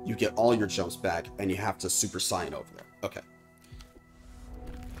 you get all your jumps back, and you have to super sign over there. Okay.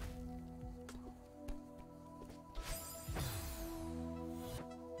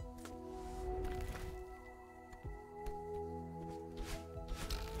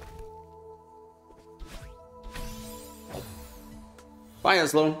 Bye,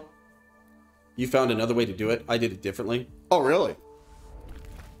 Aslo. You found another way to do it? I did it differently. Oh, really?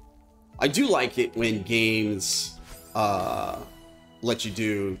 I do like it when games let you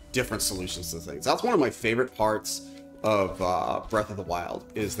do different solutions to things. That's one of my favorite parts of Breath of the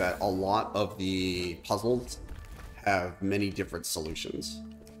Wild, is that a lot of the puzzles have many different solutions.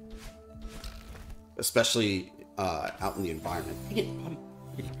 Especially out in the environment.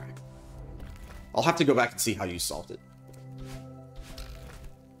 I'll have to go back and see how you solved it.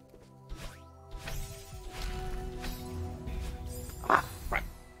 Right.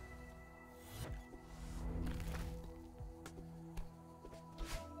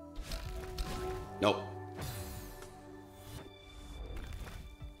 Nope.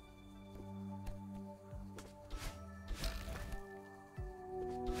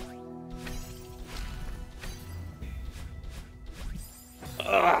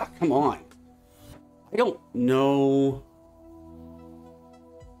 Come on. I don't know.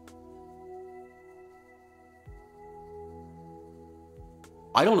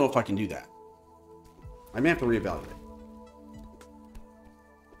 I don't know if I can do that. I may have to reevaluate.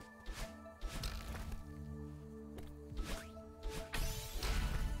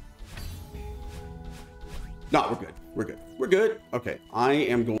 No, we're good. We're good. We're good. Okay, I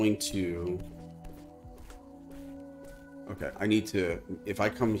am going to... Okay, I need to... If I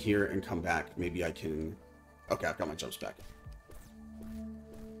come here and come back, maybe I can... Okay, I've got my jumps back.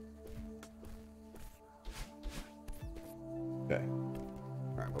 Okay.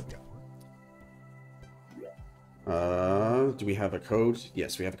 Alright, what we got? Do we have a code?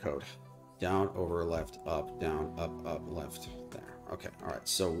 Yes, we have a code. Down, over, left, up, down, up, left. There. Okay, alright.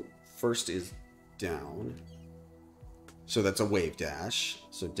 So, first is down. So that's a wave dash.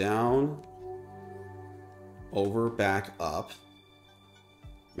 So down, over, back, up.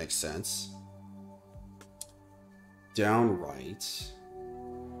 Makes sense. Down, right.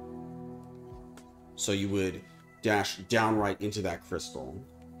 So you would dash down right into that crystal.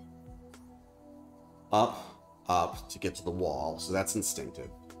 Up to get to the wall. So that's instinctive.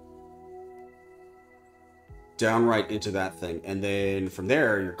 Down right into that thing. And then from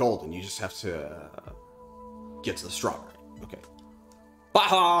there, you're golden. You just have to get to the strawberry. Okay.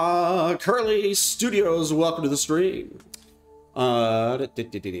 Baha! Curly Studios, welcome to the stream.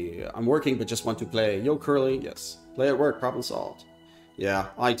 I'm working, but just want to play. Yo, Curly. Yes. Play at work, problem solved. Yeah,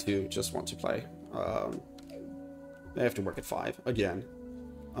 I too just want to play. I have to work at 5 again.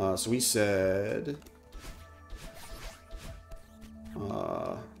 So we said...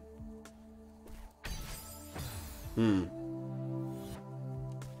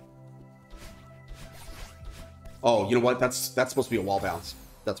 Oh, you know what? That's supposed to be a wall bounce.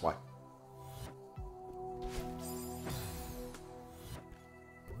 That's why.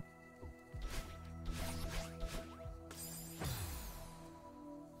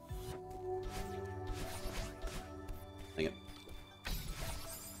 Dang it.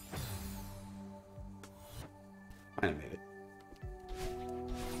 I made it.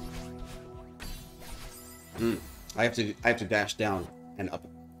 I have to dash down and up.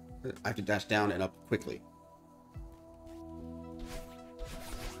 I have to dash down and up quickly.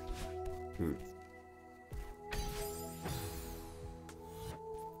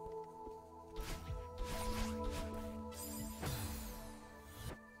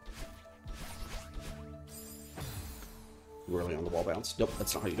 Really on the wall bounce. Nope,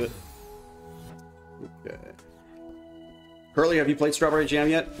 that's not how you do it. Okay. Curly, have you played Strawberry Jam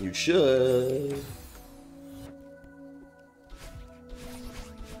yet? You should.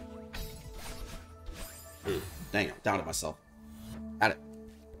 Dang it, down at myself. At it.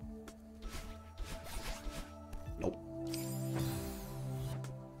 Nope.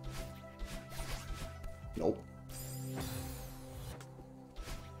 Nope.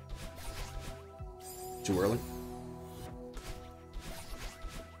 Too early?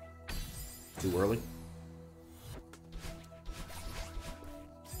 Too early?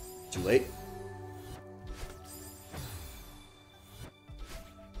 Too late?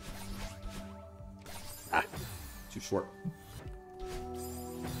 Ah, too short.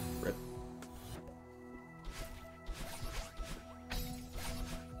 Rip.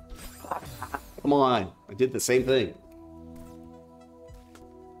 Come on, I did the same thing.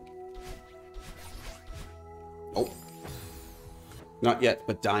 Not yet,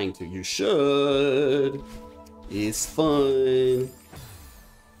 but dying to. You should. It's fun.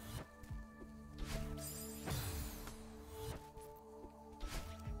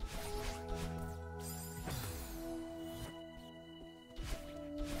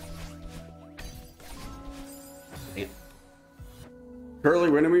 Damn. Curly,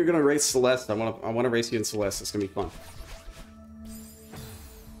 whenever you're gonna race Celeste, I wanna race you in Celeste. It's gonna be fun.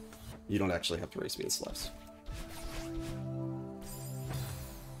 You don't actually have to race me in Celeste.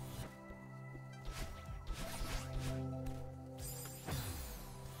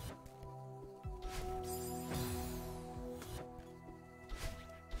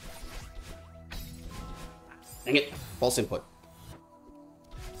 Dang it. False input.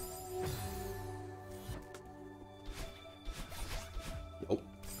 Nope.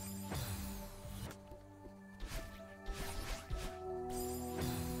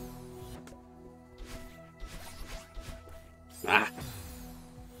 Ah.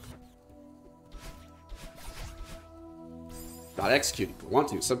 Not executing. Want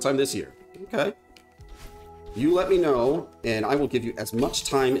to sometime this year. Okay. You let me know, and I will give you as much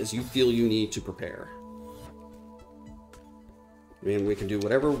time as you feel you need to prepare. I mean, we can do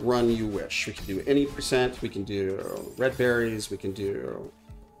whatever run you wish. We can do any percent. We can do red berries. We can do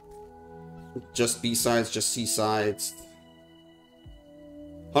just B-sides, just C-sides.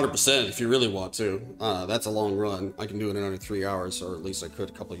 100% if you really want to. That's a long run. I can do it in under 3 hours, or at least I could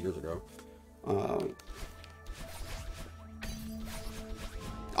a couple of years ago.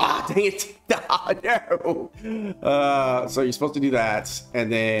 Dang it. No. So you're supposed to do that,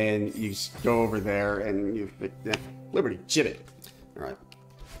 and then you go over there, and you... Liberty, jib it. All right.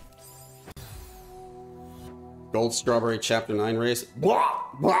 Gold Strawberry Chapter 9 race. Blah,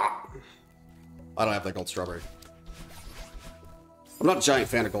 blah. I don't have that Gold Strawberry. I'm not a giant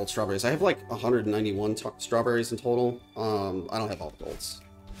fan of Gold Strawberries. I have like 191 strawberries in total. I don't have all the golds.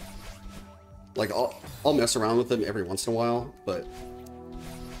 Like, I'll mess around with them every once in a while, but...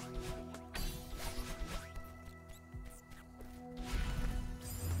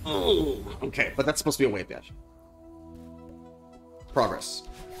 Oh, okay, but that's supposed to be a wave dash. Progress.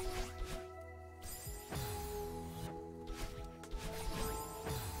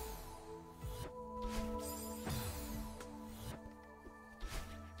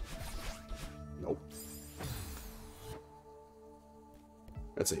 Nope.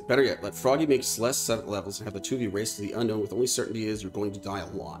 That's it. Better yet, let Froggy make Celeste 7 levels and have the two of you race to the unknown with only certainty is you're going to die a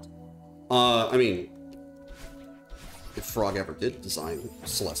lot. I mean, if Frog ever did design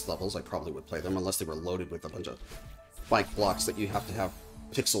Celeste levels, I probably would play them unless they were loaded with a bunch of spike blocks that you have to have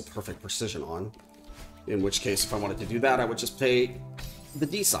pixel perfect precision on. In which case, if I wanted to do that, I would just play the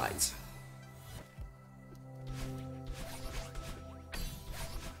D sides.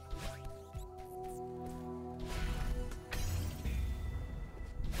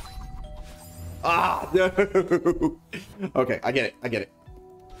 Ah, no. Okay, I get it. I get it.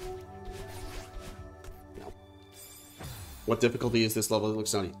 No. What difficulty is this level? It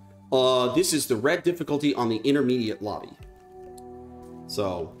looks sunny. This is the red difficulty on the intermediate lobby.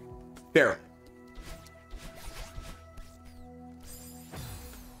 So, barely.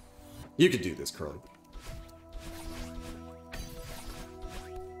 You could do this, Curly.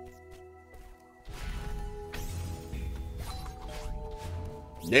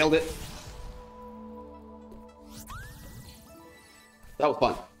 Nailed it. That was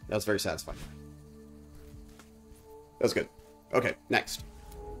fun. That was very satisfying. That was good. Okay, next.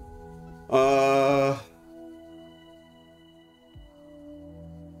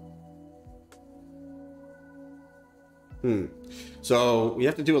 So we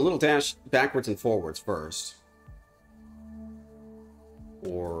have to do a little dash backwards and forwards first.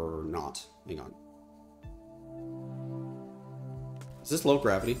 Or not. Hang on. Is this low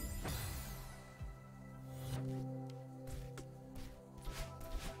gravity?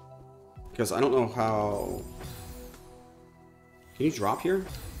 Because I don't know how... Can you drop here?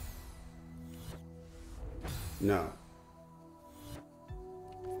 No.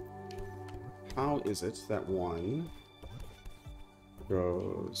 How is it that one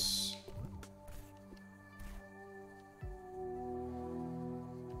goes...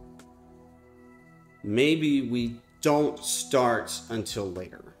 Maybe we don't start until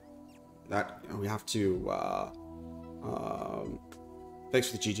later. That we have to... thanks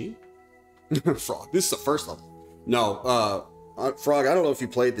for the GG. Frog, this is the first level. No, Frog, I don't know if you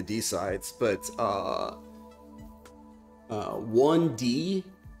played the D sides, but 1D,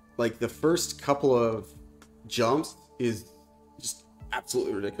 like the first couple of jumps is just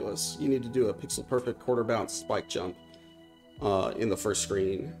absolutely ridiculous. You need to do a pixel perfect quarter bounce spike jump in the first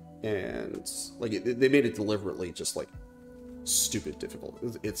screen, and like they made it deliberately just like stupid difficult.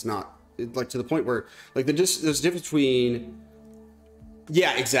 It's not like to the point where like there's a difference between.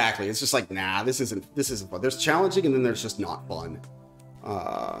 Yeah, exactly. It's just like, nah, this isn't fun. There's challenging and then there's just not fun.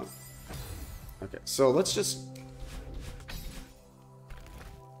 Okay, so let's just.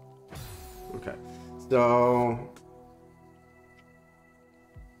 Okay, so.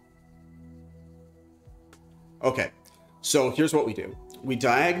 Okay, so here's what we do. We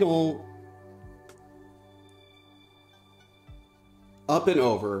diagonal up and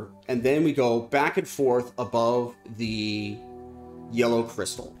over, and then we go back and forth above the yellow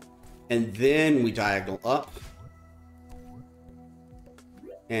crystal. And then we diagonal up,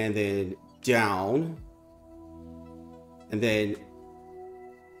 and then down, and then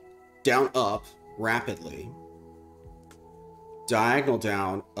down, up, rapidly. Diagonal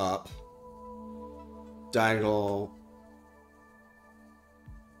down, up. Diagonal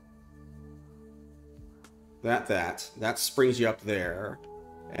that springs you up there,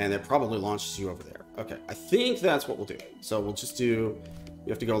 and it probably launches you over there. Okay, I think that's what we'll do. So we'll just do, we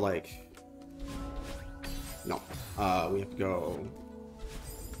have to go like, no, we have to go,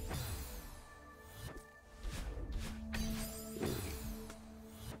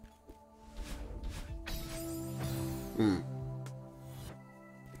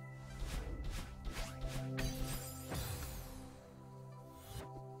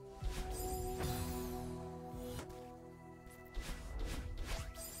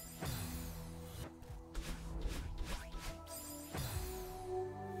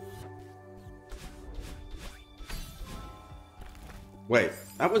 Wait,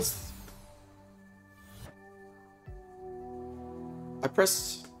 that was... I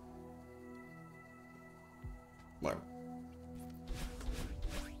pressed... What?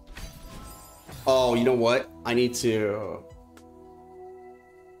 Oh, you know what? I need to...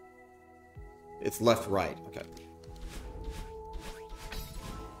 It's left, right. Okay.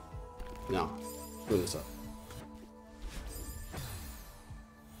 No. Screw this up.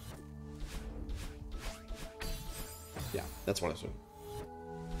 Yeah, that's what I was doing.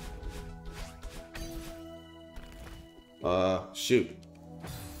 Shoot.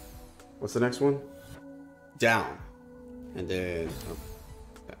 What's the next one? Down. And then... Oh,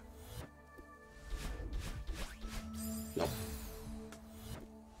 okay. Nope.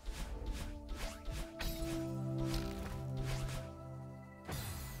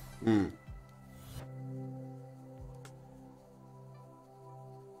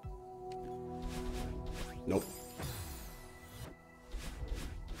 Nope.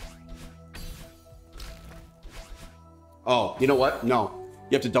 Oh, you know what? No.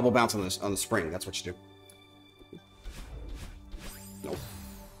 You have to double bounce on this on the spring. That's what you do. Nope.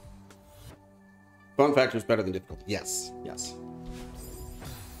 Fun factor is better than difficulty. Yes. Yes.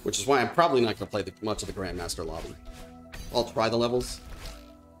 Which is why I'm probably not going to play much of the Grandmaster lobby. I'll try the levels.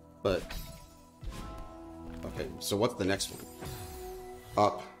 But... Okay, so what's the next one?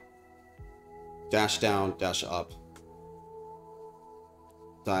 Up. Dash down, dash up.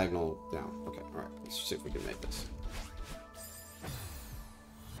 Diagonal down. Okay, alright. Let's see if we can make this.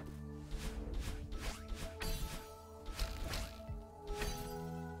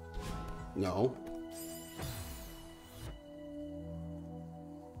 No.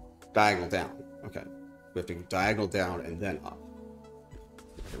 Diagonal down. Okay. We have to go diagonal down and then up.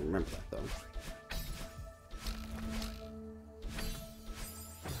 I can remember that though.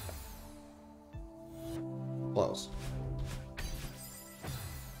 Close.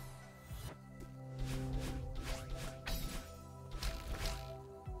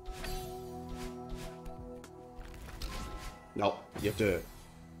 No, you have to...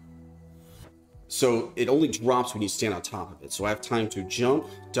 So it only drops when you stand on top of it. So I have time to jump,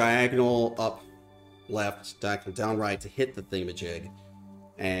 diagonal up, left, diagonal down, right to hit the thingamajig,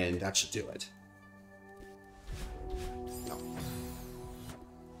 and that should do it. No.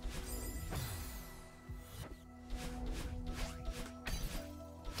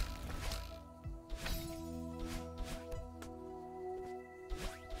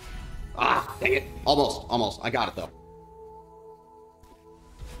 Ah, dang it. Almost, almost. I got it though.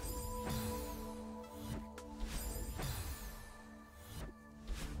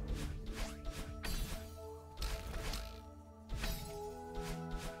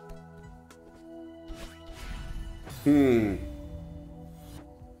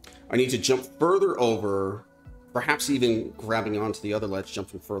 I need to jump further over, perhaps even grabbing onto the other ledge,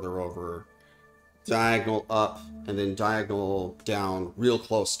 jumping further over, diagonal up, and then diagonal down real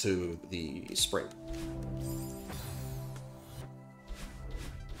close to the spring.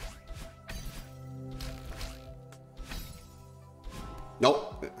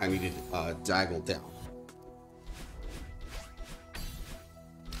 Nope, I needed diagonal down.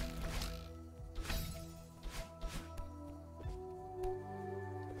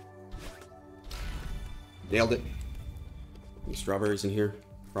 Nailed it. Any strawberries in here?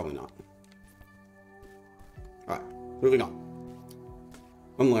 Probably not. Alright, moving on.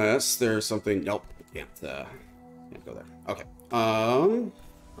 Unless there's something... Nope, can't go there. Okay.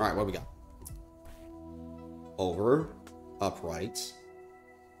 Alright, what do we got? Over, upright,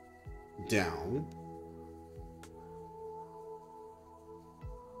 down,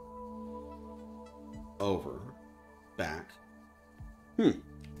 over, back. Need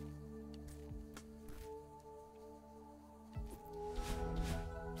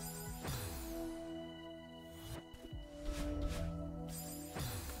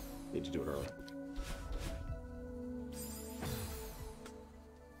to do it early.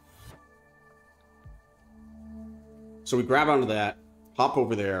 So we grab onto that, hop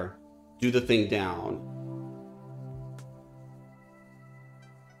over there, do the thing down,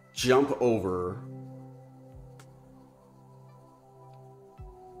 jump over,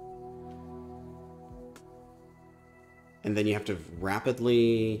 and then you have to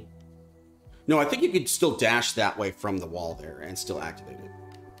rapidly... No, I think you could still dash that way from the wall there and still activate it.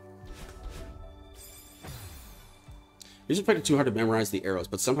 I usually find it too hard to memorize the arrows,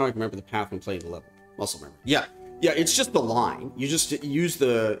 but somehow I can remember the path when playing the level. Muscle memory. Yeah, it's just the line. You just use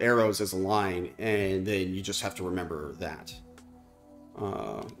the arrows as a line, and then you just have to remember that.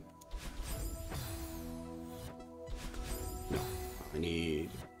 No. I need...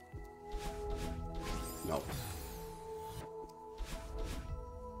 No.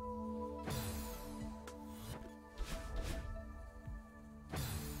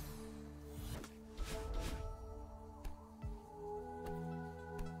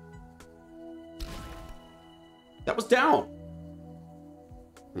 That was down.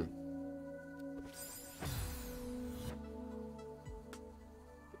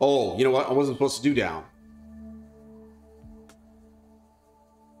 Oh, you know what? I wasn't supposed to do down.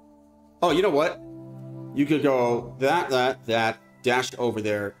 Oh, you know what? You could go that, dash over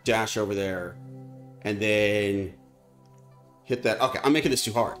there, and then hit that. Okay, I'm making this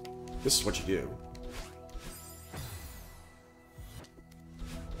too hard. This is what you do.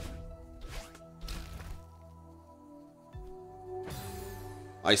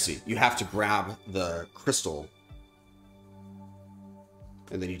 I see. You have to grab the crystal,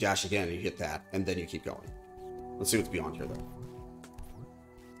 and then you dash again, and you hit that, and then you keep going. Let's see what's beyond here, though.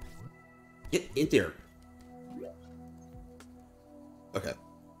 Get in there. Okay.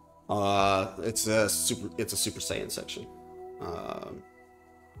 It's a Super Saiyan section.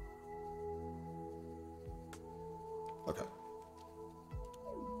 Okay.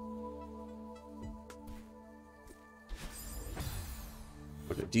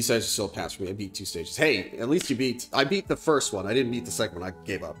 Okay, D stages still passed for me. I beat 2 stages. Hey, at least you beat... I beat the first one. I didn't beat the second one. I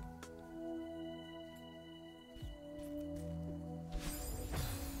gave up.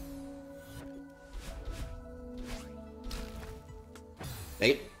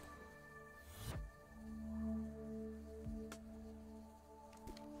 Hey.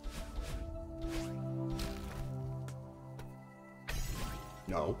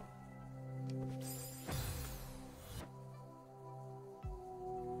 No.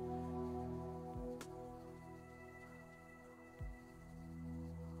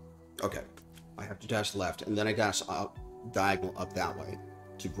 Okay, I have to dash left, and then I dash up, diagonal up that way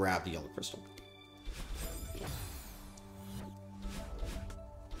to grab the yellow crystal. Okay,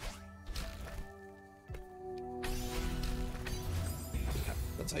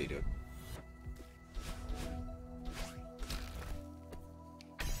 that's how you do it.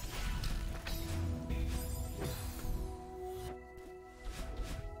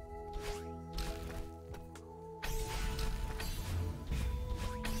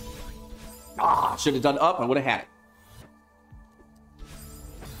 Ah, should have done up. I would have had it.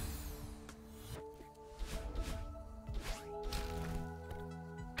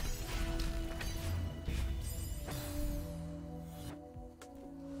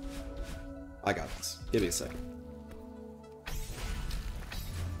 I got this. Give me a second.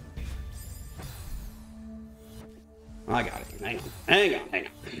 I got it. Hang on. Hang on. Hang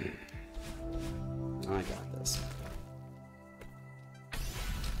on. I got this.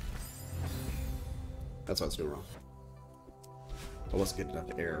 That's what I was doing wrong. I wasn't getting enough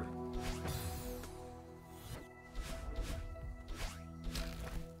air.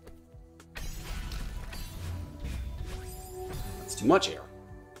 That's too much air.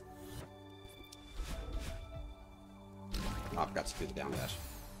 Oh, I forgot to do the down dash.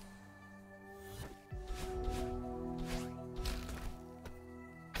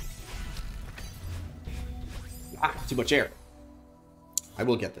 Ah, too much air. I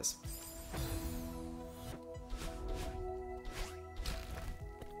will get this.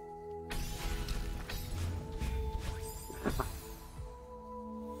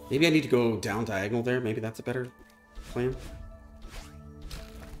 Maybe I need to go down diagonal there. Maybe that's a better plan.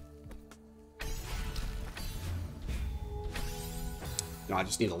 No, I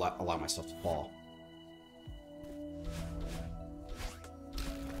just need to allow myself to fall.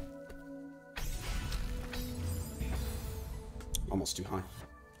 Almost too high.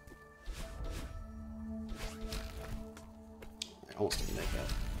 I almost didn't make that.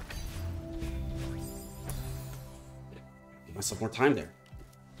 Give myself more time there.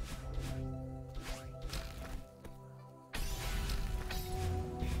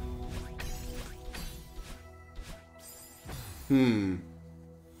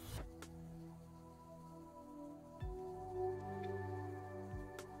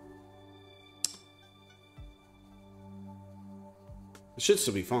 It should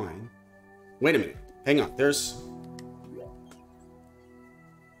still be fine. Wait a minute. Hang on. There's...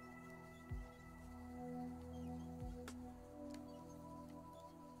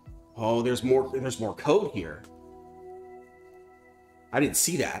 Oh, there's more code here. I didn't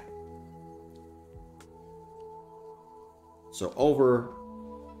see that. So over...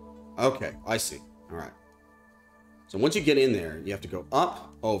 Okay, I see. All right. So once you get in there, you have to go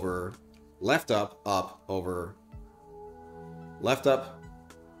up, over, left up, over, left up,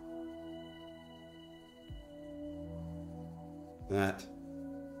 that,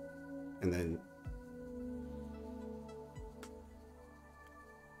 and then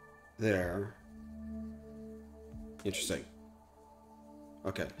there. Interesting.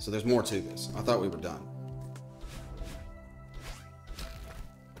 Okay, so there's more to this. I thought we were done.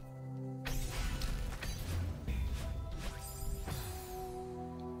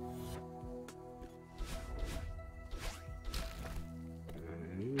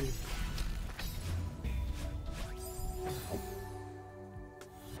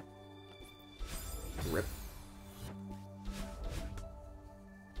 Rip.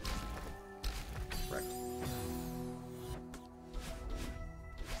 Correct.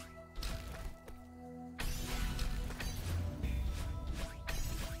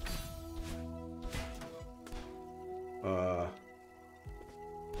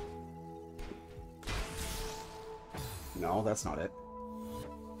 No, that's not it.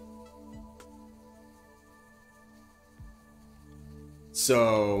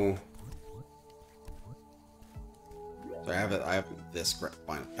 So I have this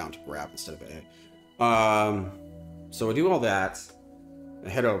bound to grab instead of A. So I do all that. I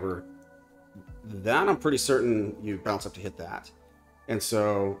head over. That I'm pretty certain you bounce up to hit that. And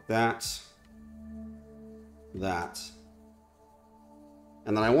so that. And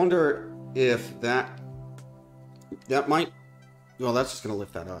then I wonder if that might... Well, that's just going to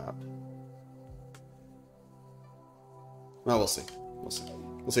lift that up. Well, we'll see. We'll see.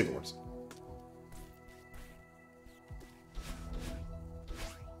 We'll see if it works.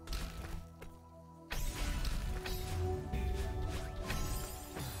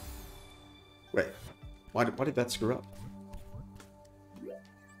 Wait. Why did that screw up?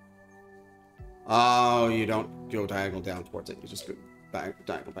 Oh, you don't go diagonal down towards it. You just go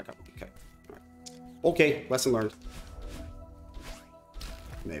diagonal back up. Okay. All right. Okay. Lesson learned.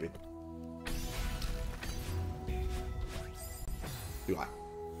 Maybe. Do I?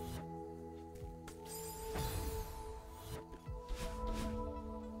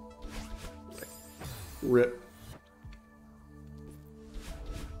 Rip.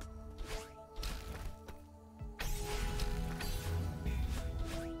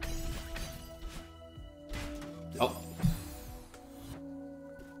 Oh.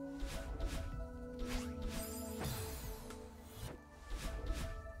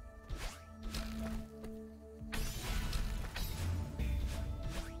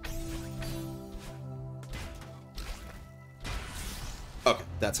 Okay,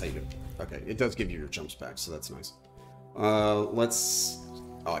 that's how you do it. Okay, it does give you your jumps back, so that's nice. Let's...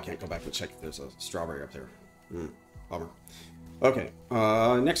 Oh, I can't go back and check if there's a strawberry up there. Bummer. Okay,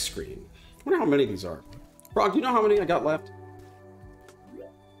 next screen. I wonder how many of these are. Frog, do you know how many I got left?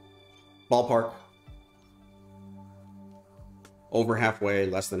 Ballpark. Over halfway,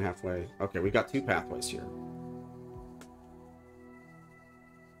 less than halfway. Okay, we've got 2 pathways here.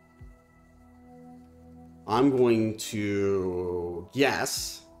 I'm going to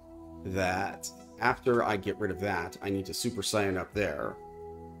guess that after I get rid of that, I need to Super Saiyan up there.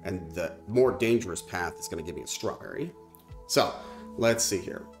 And the more dangerous path is going to give me a strawberry. So, let's see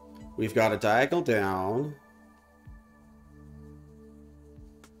here. We've got a diagonal down.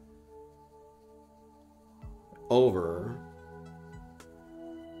 Over.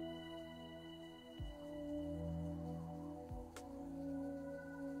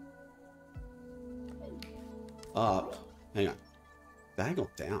 Up. Hang on.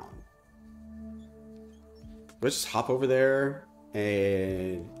 Diagonal down. Let's just hop over there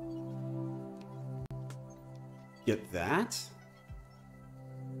and get that.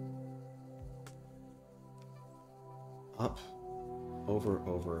 Up,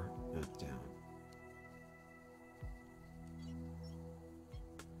 over, and down.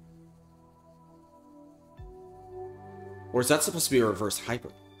 Or is that supposed to be a reverse hyper?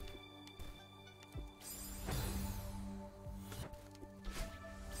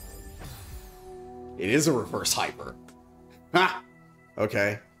 It is a reverse hyper. Ha!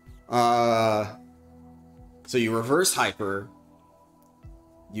 Okay. So you reverse hyper,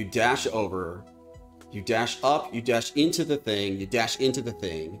 you dash over, you dash up, you dash into the thing, you dash into the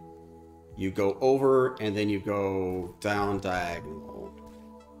thing, you go over, and then you go down diagonal.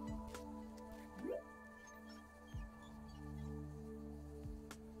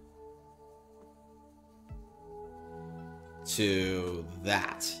 To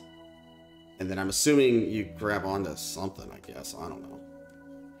that. And then I'm assuming you grab onto something, I guess. I don't know.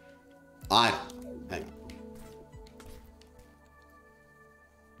 Hang on.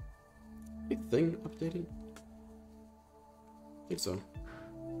 Thing updating? I think so.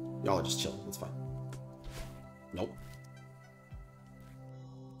 Y'all are just chilling. That's fine. Nope.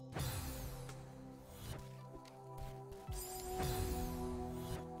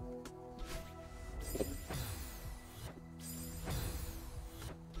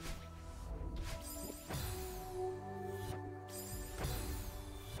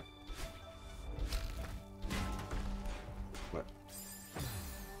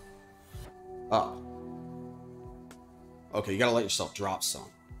 Up. Okay, you gotta let yourself drop some.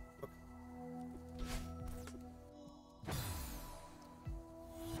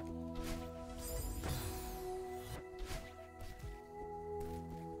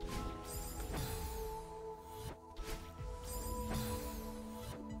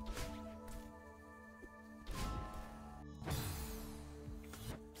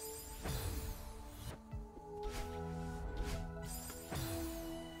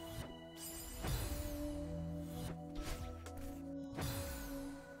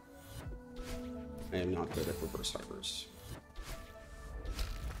 I am not good at reverse hypers.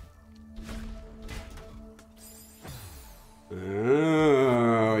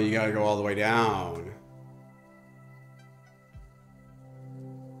 Oh, you gotta go all the way down.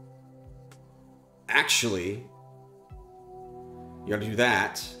 Actually, you gotta do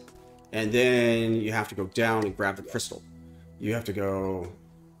that, and then you have to go down and grab the crystal. You have to go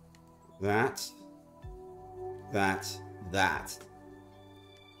that.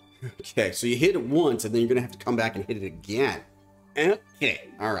 Okay, so you hit it once, and then you're gonna have to come back and hit it again. Okay,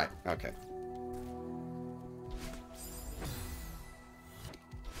 all right, okay.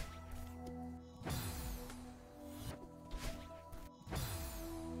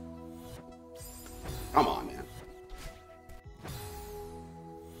 Come on, man.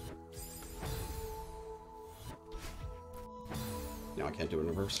 Now I can't do a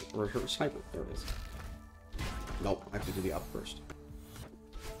reverse hyper. There it is. Nope, I have to do the up first.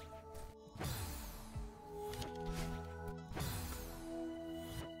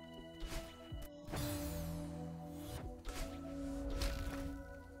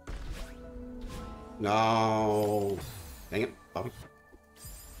 No. Dang it, Bobby.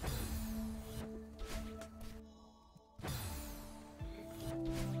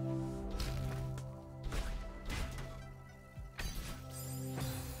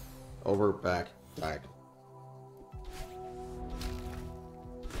 Over, back, diagonal.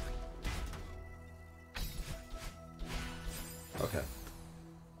 Okay.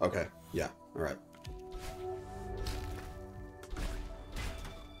 Okay, yeah, all right.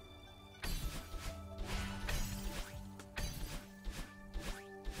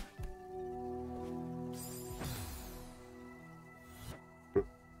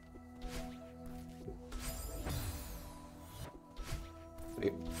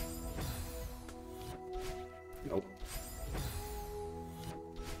 Nope.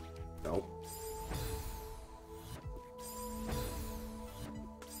 Nope.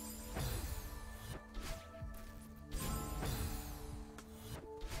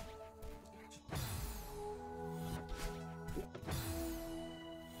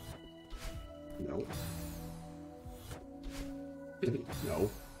 No. No.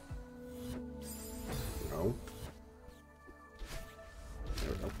 No. There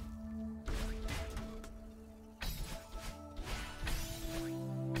we go.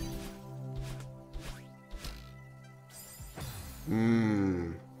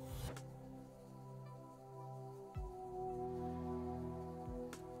 Hmm.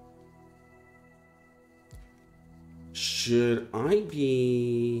 Should I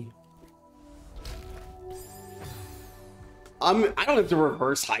be... I don't have to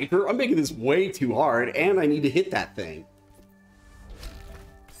reverse hyper. I'm making this way too hard, and I need to hit that thing.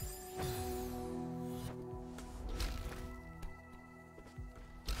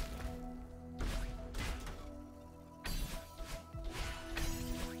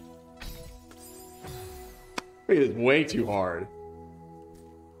 It is way too hard.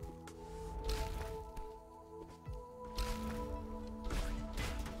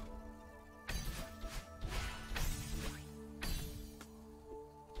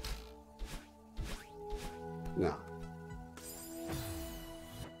 No.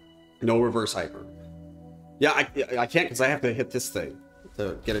 No reverse hyper. Yeah, I can't because I have to hit this thing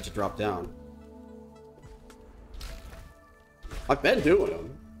to get it to drop down. I've been doing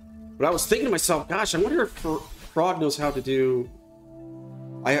them. But I was thinking to myself, gosh, I wonder if Frog knows how to do...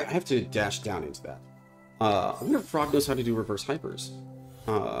 I have to dash down into that. I wonder if Frog knows how to do reverse hypers.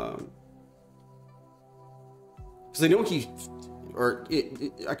 Because I know he... Or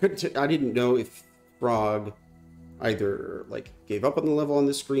I didn't know if Frog either like gave up on the level on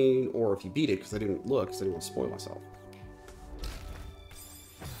this screen or if he beat it, because I didn't look, because I didn't want to spoil myself.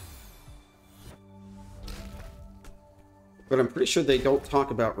 But I'm pretty sure they don't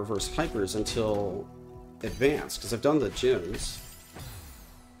talk about reverse hypers until advanced, because I've done the gyms.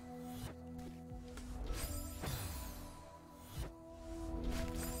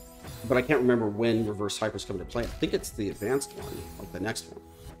 But I can't remember when reverse hypers come into play. I think it's the advanced one, like the next one.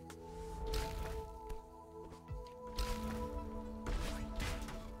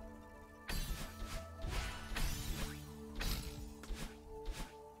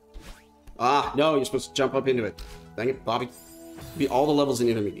 Ah, no, you're supposed to jump up into it. Dang it, Bobby. Be all the levels in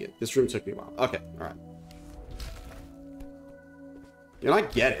intermediate. This room took me a while. Okay, all right. And I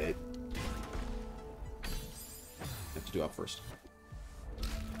get it. I have to do up first.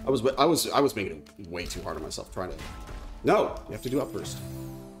 I was making it way too hard on myself trying to. No, you have to do up first.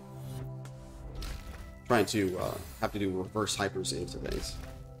 Trying to have to do reverse hypers into things.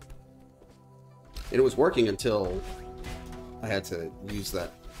 And it was working until I had to use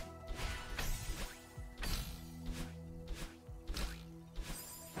that.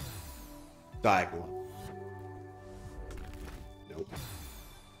 Diagonal. Nope.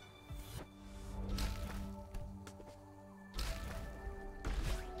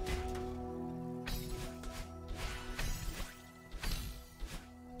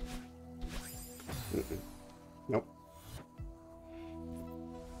 Nope.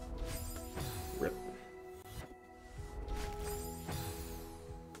 Rip.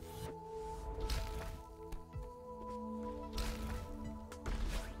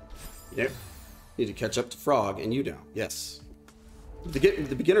 Yep. Need to catch up to Frog, and you don't. Yes.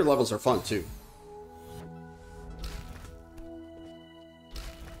 The beginner levels are fun, too.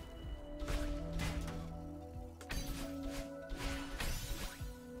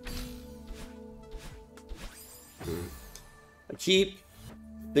 I keep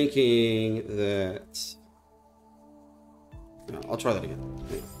thinking that... No, I'll try that again.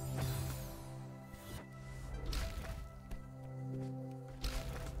 Yeah.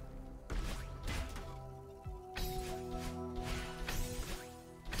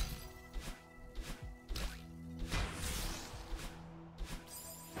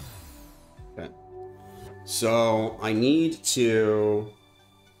 So I need to,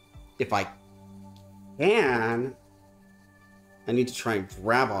 if I can, I need to try and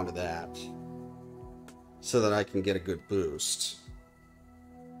grab onto that so that I can get a good boost.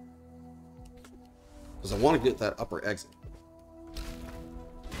 Because I want to get that upper exit.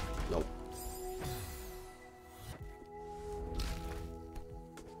 Nope.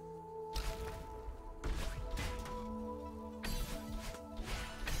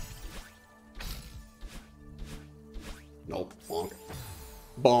 Nope. Bonk.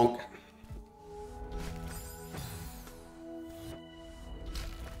 Bonk.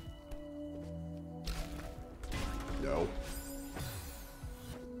 No.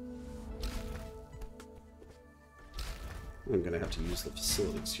 I'm gonna have to use the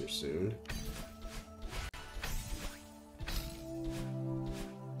facilities here soon.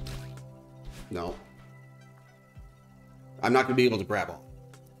 No. I'm not gonna be able to grab on.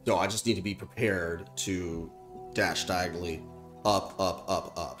 So I just need to be prepared to dash diagonally up, up,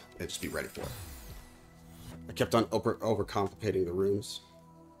 up, up, and just be ready for it. I kept on overcomplicating the rooms.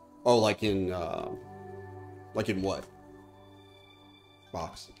 Oh, like in what?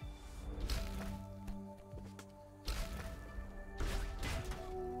 Box.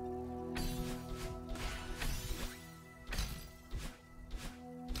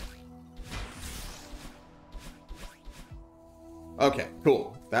 Okay,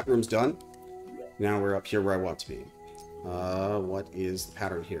 cool. That room's done. Now we're up here where I want to be. What is the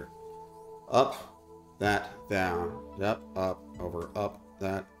pattern here? Up, that, down, up, over, up,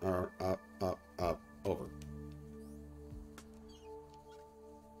 that, or up, over.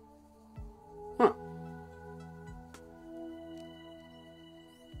 Huh.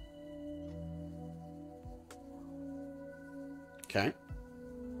 Okay.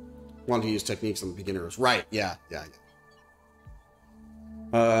 Want to use techniques on the beginners. Right, yeah.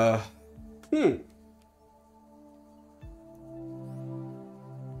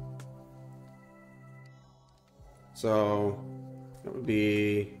 So, that would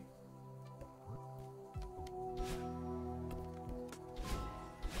be...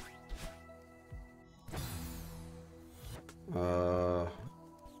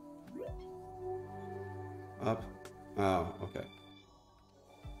 up. Oh, okay.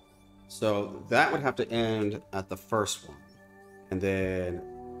 So, that would have to end at the first one. And then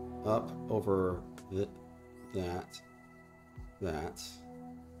up, over, that.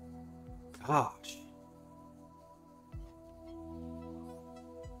 Gosh.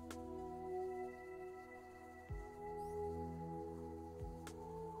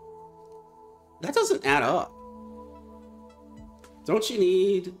 That doesn't add up. Don't you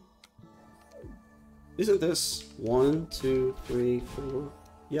need... Isn't this 1, 2, 3, 4?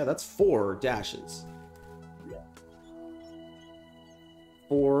 Yeah, that's 4 dashes.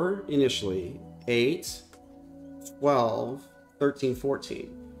 4 initially. 8, 12, 13,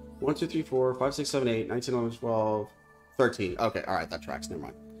 14. 1, 2, 3, 4, 5, 6, 7, 8, 19, 11, 12, 13. Okay, alright, that tracks. Never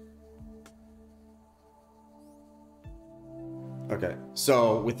mind. Okay,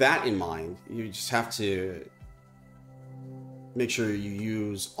 so with that in mind, you just have to make sure you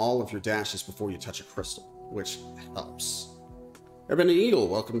use all of your dashes before you touch a crystal, which helps. Everybody, Eagle,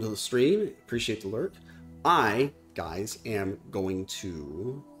 welcome to the stream. Appreciate the lurk. I, guys, am going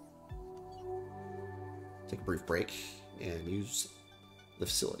to take a brief break and use the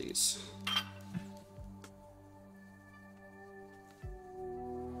facilities.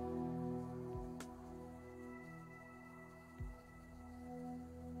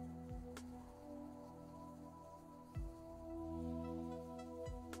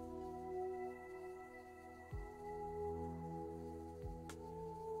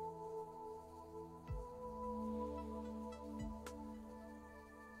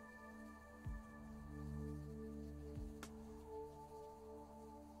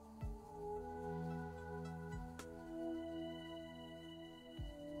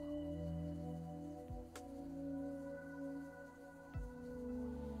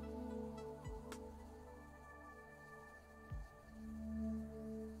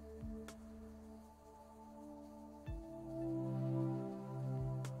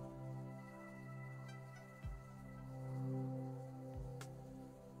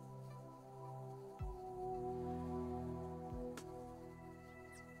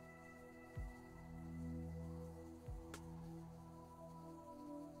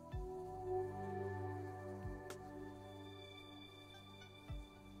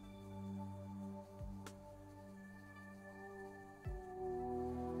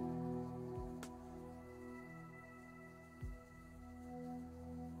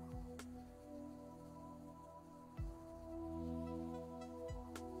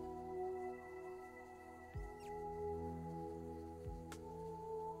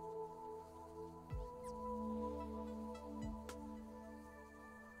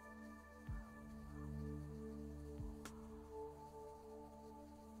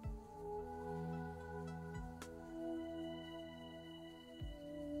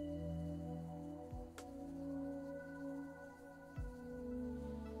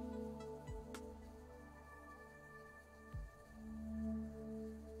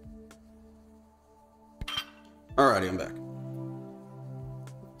 Alrighty, I'm back.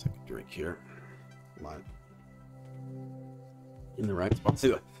 Take a drink here. Am I in the right spot?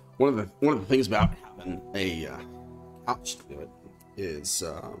 See, one of the things about having a couch to do it is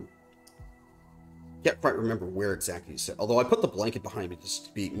can't quite remember where exactly you said. Although I put the blanket behind me just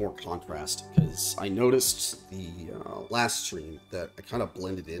to be more contrast, because I noticed the last stream that I kind of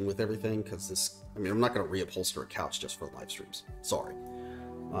blended in with everything. Because this, I mean, I'm not going to reupholster a couch just for live streams. Sorry.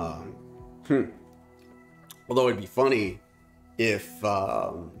 Although it'd be funny if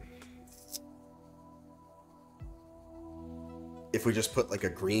we just put like a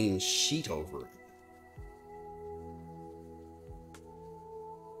green sheet over it.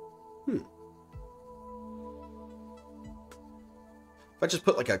 If I just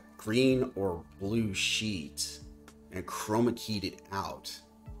put like a green or blue sheet and chroma keyed it out,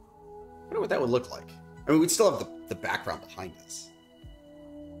 I wonder what that would look like. I mean, we'd still have the background behind us.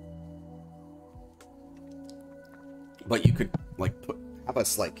 but you could like have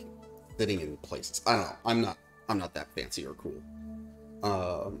us like sitting in places. I don't know. I'm not that fancy or cool.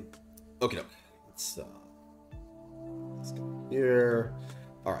 Okay, let's go here.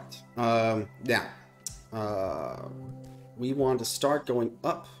 All right. Now, we want to start going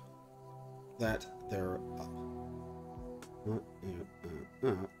up. That they're up.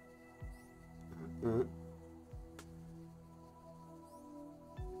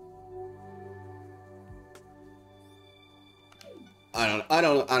 I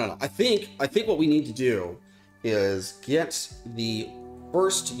don't know. I think what we need to do is get the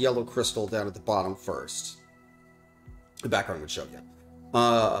first yellow crystal down at the bottom first. The background would show you.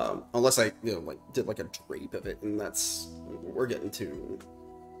 Unless I, like did like a drape of it, and that's we're getting too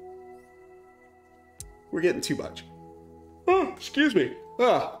much. Oh, excuse me.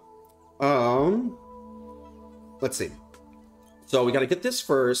 Let's see. So we got to get this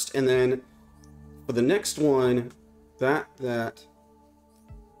first, and then for the next one, that.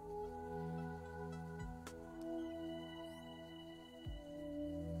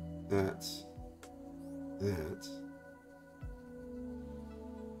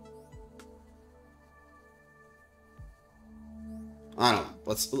 I don't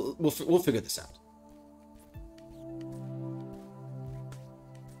know. We'll figure this out.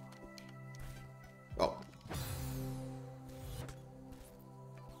 Oh.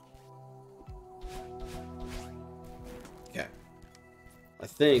 Okay. I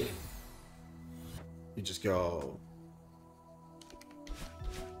think you just go.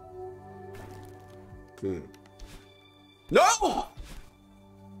 No!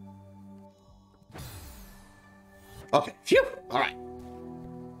 Okay. Phew. All right.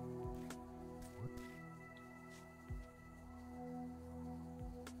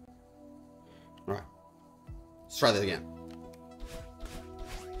 All right. Let's try that again.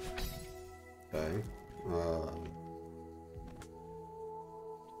 Okay.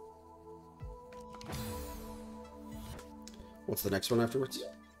 What's the next one afterwards?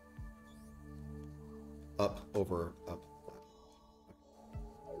 Up, over, up.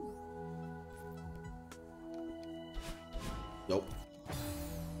 Nope.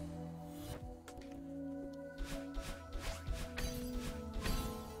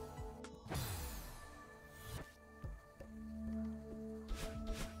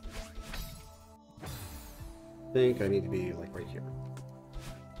 I think I need to be like right here.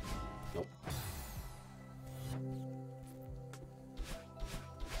 Nope.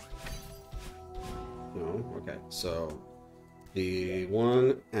 No, okay. So the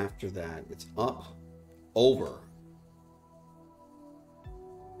one after that, it's up, over.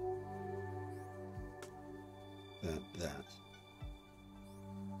 That.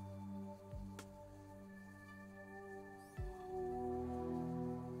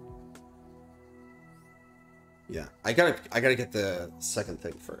 Yeah, I gotta get the second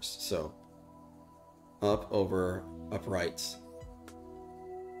thing first. So up, over, upright.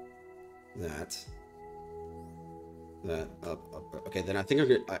 That up. Okay, then I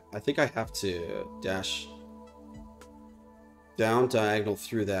think I have to dash down diagonal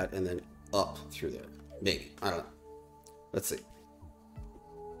through that and then up through there. Maybe. I don't know. Let's see.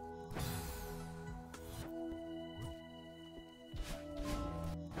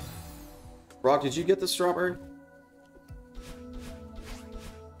 Brock, did you get the strawberry?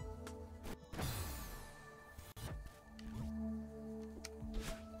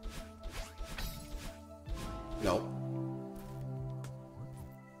 No.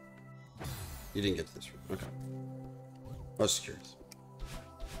 You didn't get this one. Okay. I was just curious.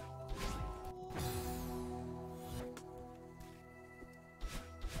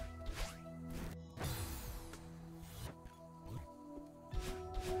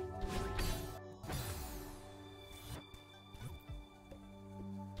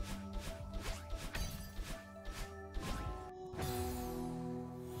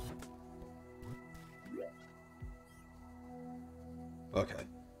 Okay.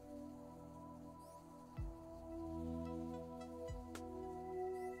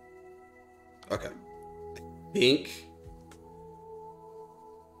 Okay. I think.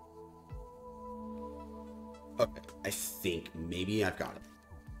 Okay. I think maybe I've got it.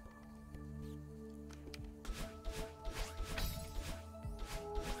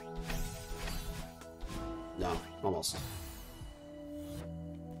 No, almost.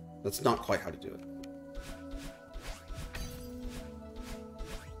 That's not quite how to do it.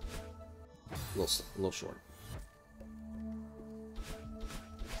 A little short.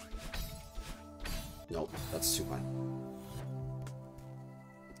 Nope, that's too high.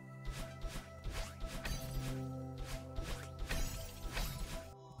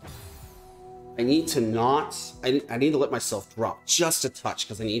 I need to not, I need to let myself drop just a touch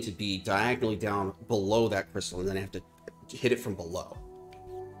because I need to be diagonally down below that crystal, and then I have to hit it from below.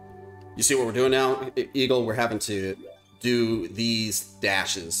 You see what we're doing now, Eagle? We're having to do these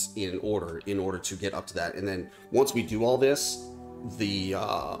dashes in order to get up to that, and then once we do all this, the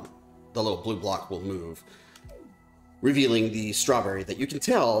little blue block will move, revealing the strawberry that you can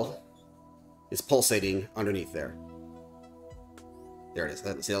tell is pulsating underneath there. There it is. See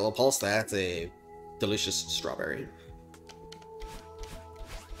that little pulse? That's a delicious strawberry.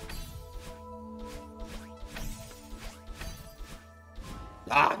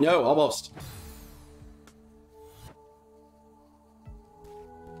 Ah, no, almost.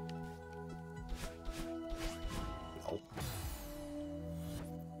 No.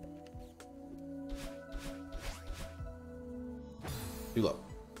 Too low.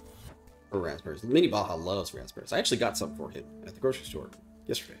 For raspberries. Mini Baha loves raspberries. I actually got some for him at the grocery store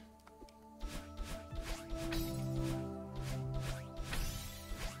yesterday.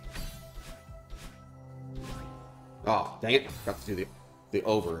 Oh, dang it. Got to do the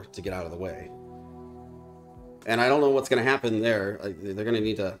over to get out of the way. And I don't know what's going to happen there. They're going to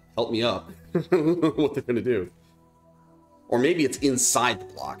need to help me up. What they're going to do. Or maybe it's inside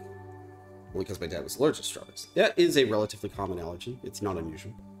the block. Only because my dad was allergic to strawberries. That is a relatively common allergy. It's not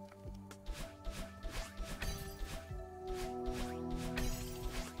unusual.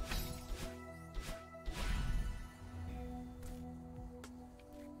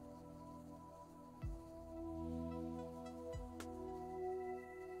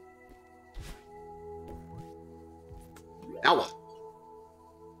 Now what?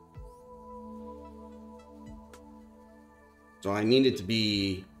 So I needed to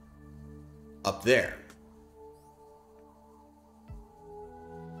be up there.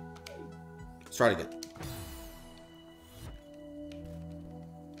 Let's try it again.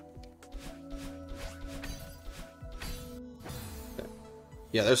 Okay.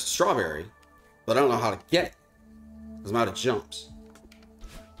 Yeah, there's strawberry, but I don't know how to get it because I'm out of jumps.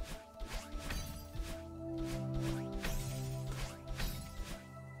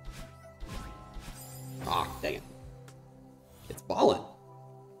 Ah, dang it. It's ballin'.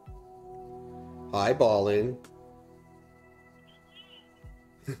 Hi, ballin'.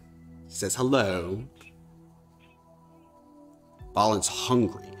 He says hello. Ballin's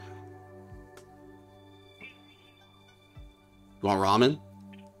hungry. You want ramen?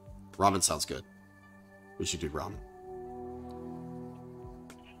 Ramen sounds good. We should do ramen.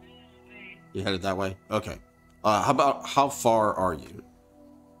 You headed that way? Okay. How far are you?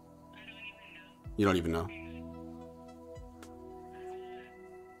 You don't even know.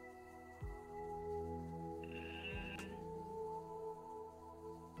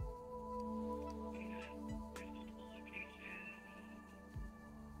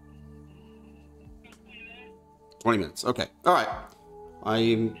 $20 minutes. Okay. All right.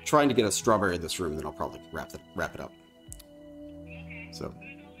 I'm trying to get a strawberry in this room, then I'll probably wrap it up. So,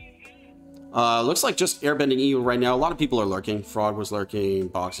 looks like just airbending EU right now. A lot of people are lurking. Frog was lurking.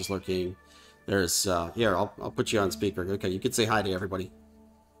 Box is lurking. There's here. I'll put you on speaker. Okay, you can say hi to everybody.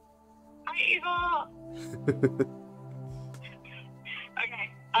 Hi, Evil.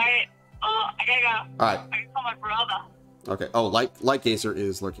 Okay. I gotta go. All right. I can call my brother. Okay. Oh, Light Gazer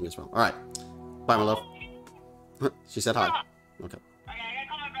is lurking as well. All right. Bye, my love. She said hi. Okay. Okay, I gotta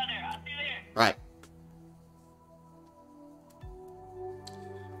call my brother. I'll see you later. All right.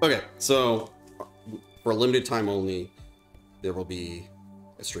 Okay, so for a limited time only, there will be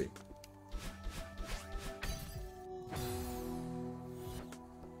a stream.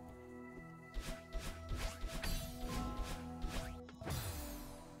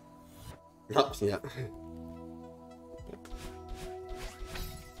 Oh, yeah.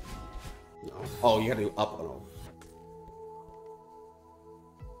 No. Oh, you gotta do up and over.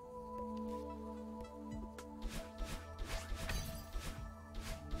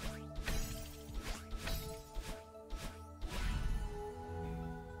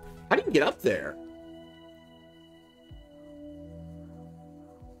 How do you get up there?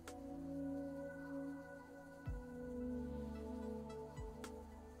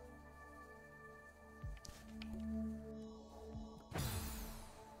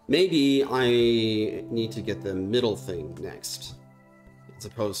 Maybe I need to get the middle thing next, as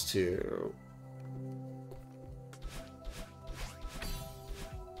opposed to...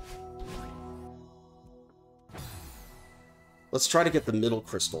 Let's try to get the middle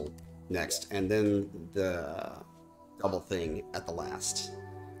crystal next, and then the double thing at the last.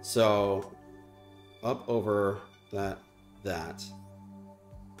 So, up, over, that,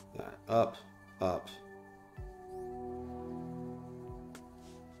 up, up.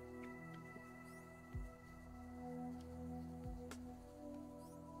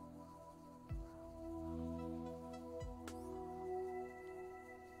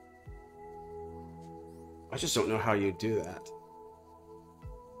 I just don't know how you do that.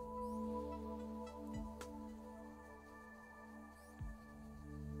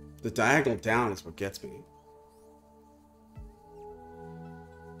 The diagonal down is what gets me.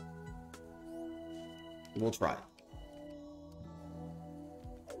 We'll try.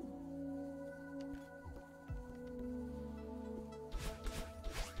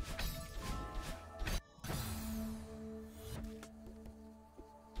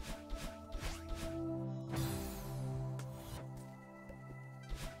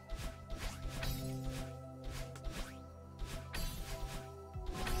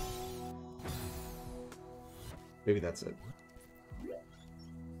 Maybe that's it.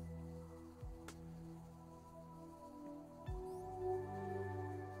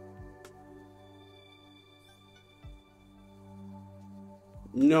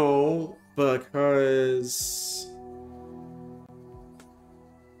 No, because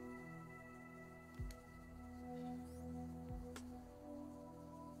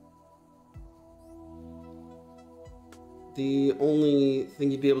the only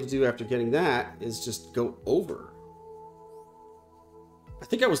thing you'd be able to do after getting that is just go over. I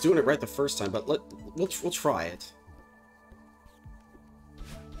think I was doing it right the first time, but we'll try it.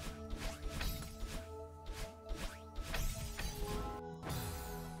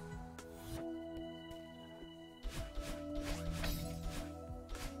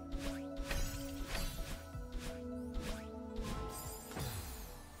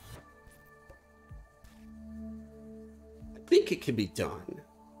 I think it can be done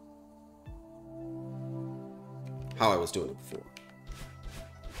how I was doing it before.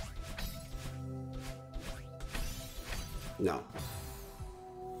 No.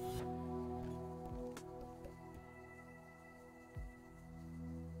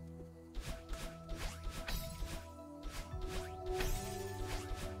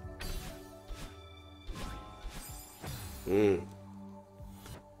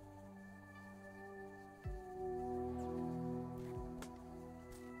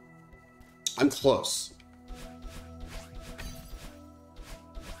 I'm close.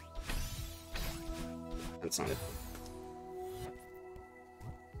 That's not it.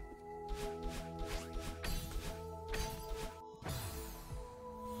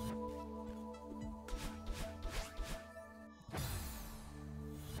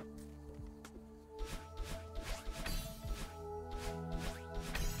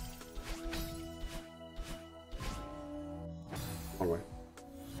 One way.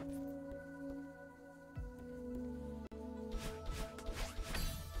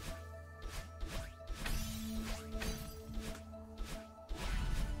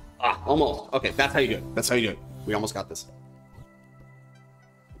 Ah, almost. Okay, that's how you do it. That's how you do it. We almost got this.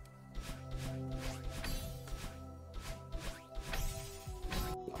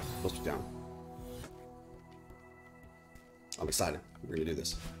 No, supposed to be down. I'm excited. We're gonna do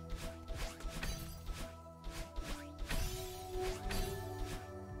this.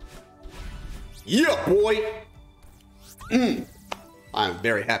 Yeah, boy! I'm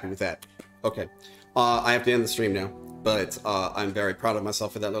very happy with that. Okay. I have to end the stream now, but I'm very proud of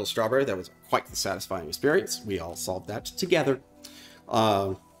myself for that little strawberry. That was quite the satisfying experience. We all solved that together.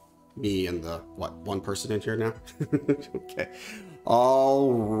 Me and the, one person in here now? Okay.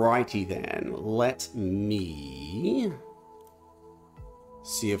 Alrighty then. Let me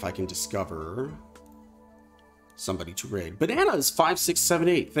see if I can discover somebody to raid. Bananas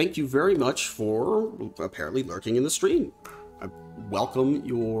 5678. Thank you very much for apparently lurking in the stream. I welcome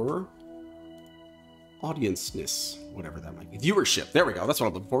your audience-ness, whatever that might be. Viewership. There we go. That's what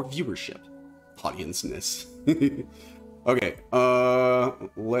I'm looking for. Viewership. Audience-ness. Okay.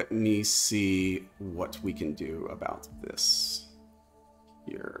 Let me see what we can do about this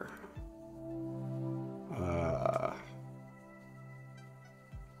here. Let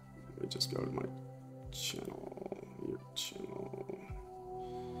me just go to my channel, your channel,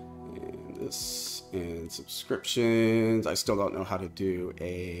 and this, and subscriptions. I still don't know how to do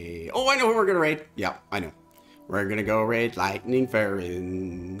a... Oh, I know who we're gonna raid. Yeah, I know. We're gonna go raid Lightning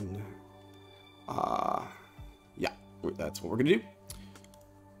Farron. Yeah, that's what we're gonna do.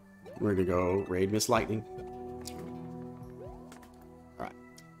 We're gonna go raid Miss Lightning.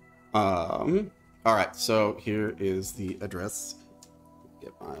 All right, so here is the address.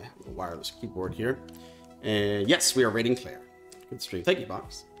 Get my little wireless keyboard here. And yes, we are raiding Claire. Good stream. Thank you,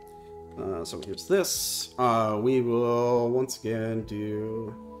 Box. So here's this. We will once again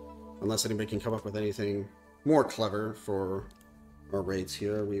do, unless anybody can come up with anything more clever for our raids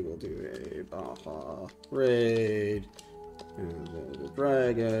here, we will do a Baha raid, and then the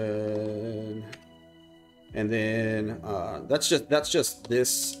dragon, and then that's just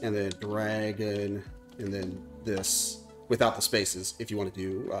this, and then dragon, and then this without the spaces if you want to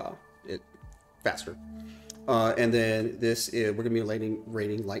do it faster. And then this is, we're going to be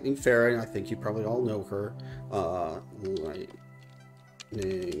rating Lightning Farron. I think you probably all know her.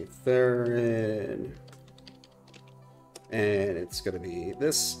 Lightning Farron. And it's going to be,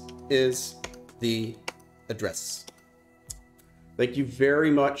 this is the address. Thank you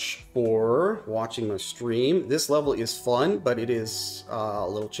very much for watching my stream. This level is fun, but it is a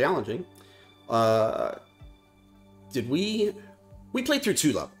little challenging. We played through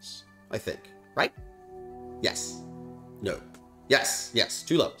 2 levels, I think, right? Yes. No. Yes.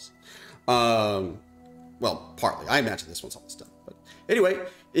 2 levels. Well, partly. I imagine this one's almost done. But anyway,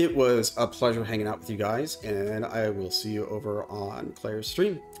 it was a pleasure hanging out with you guys, and I will see you over on Claire's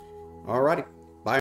stream. Alrighty.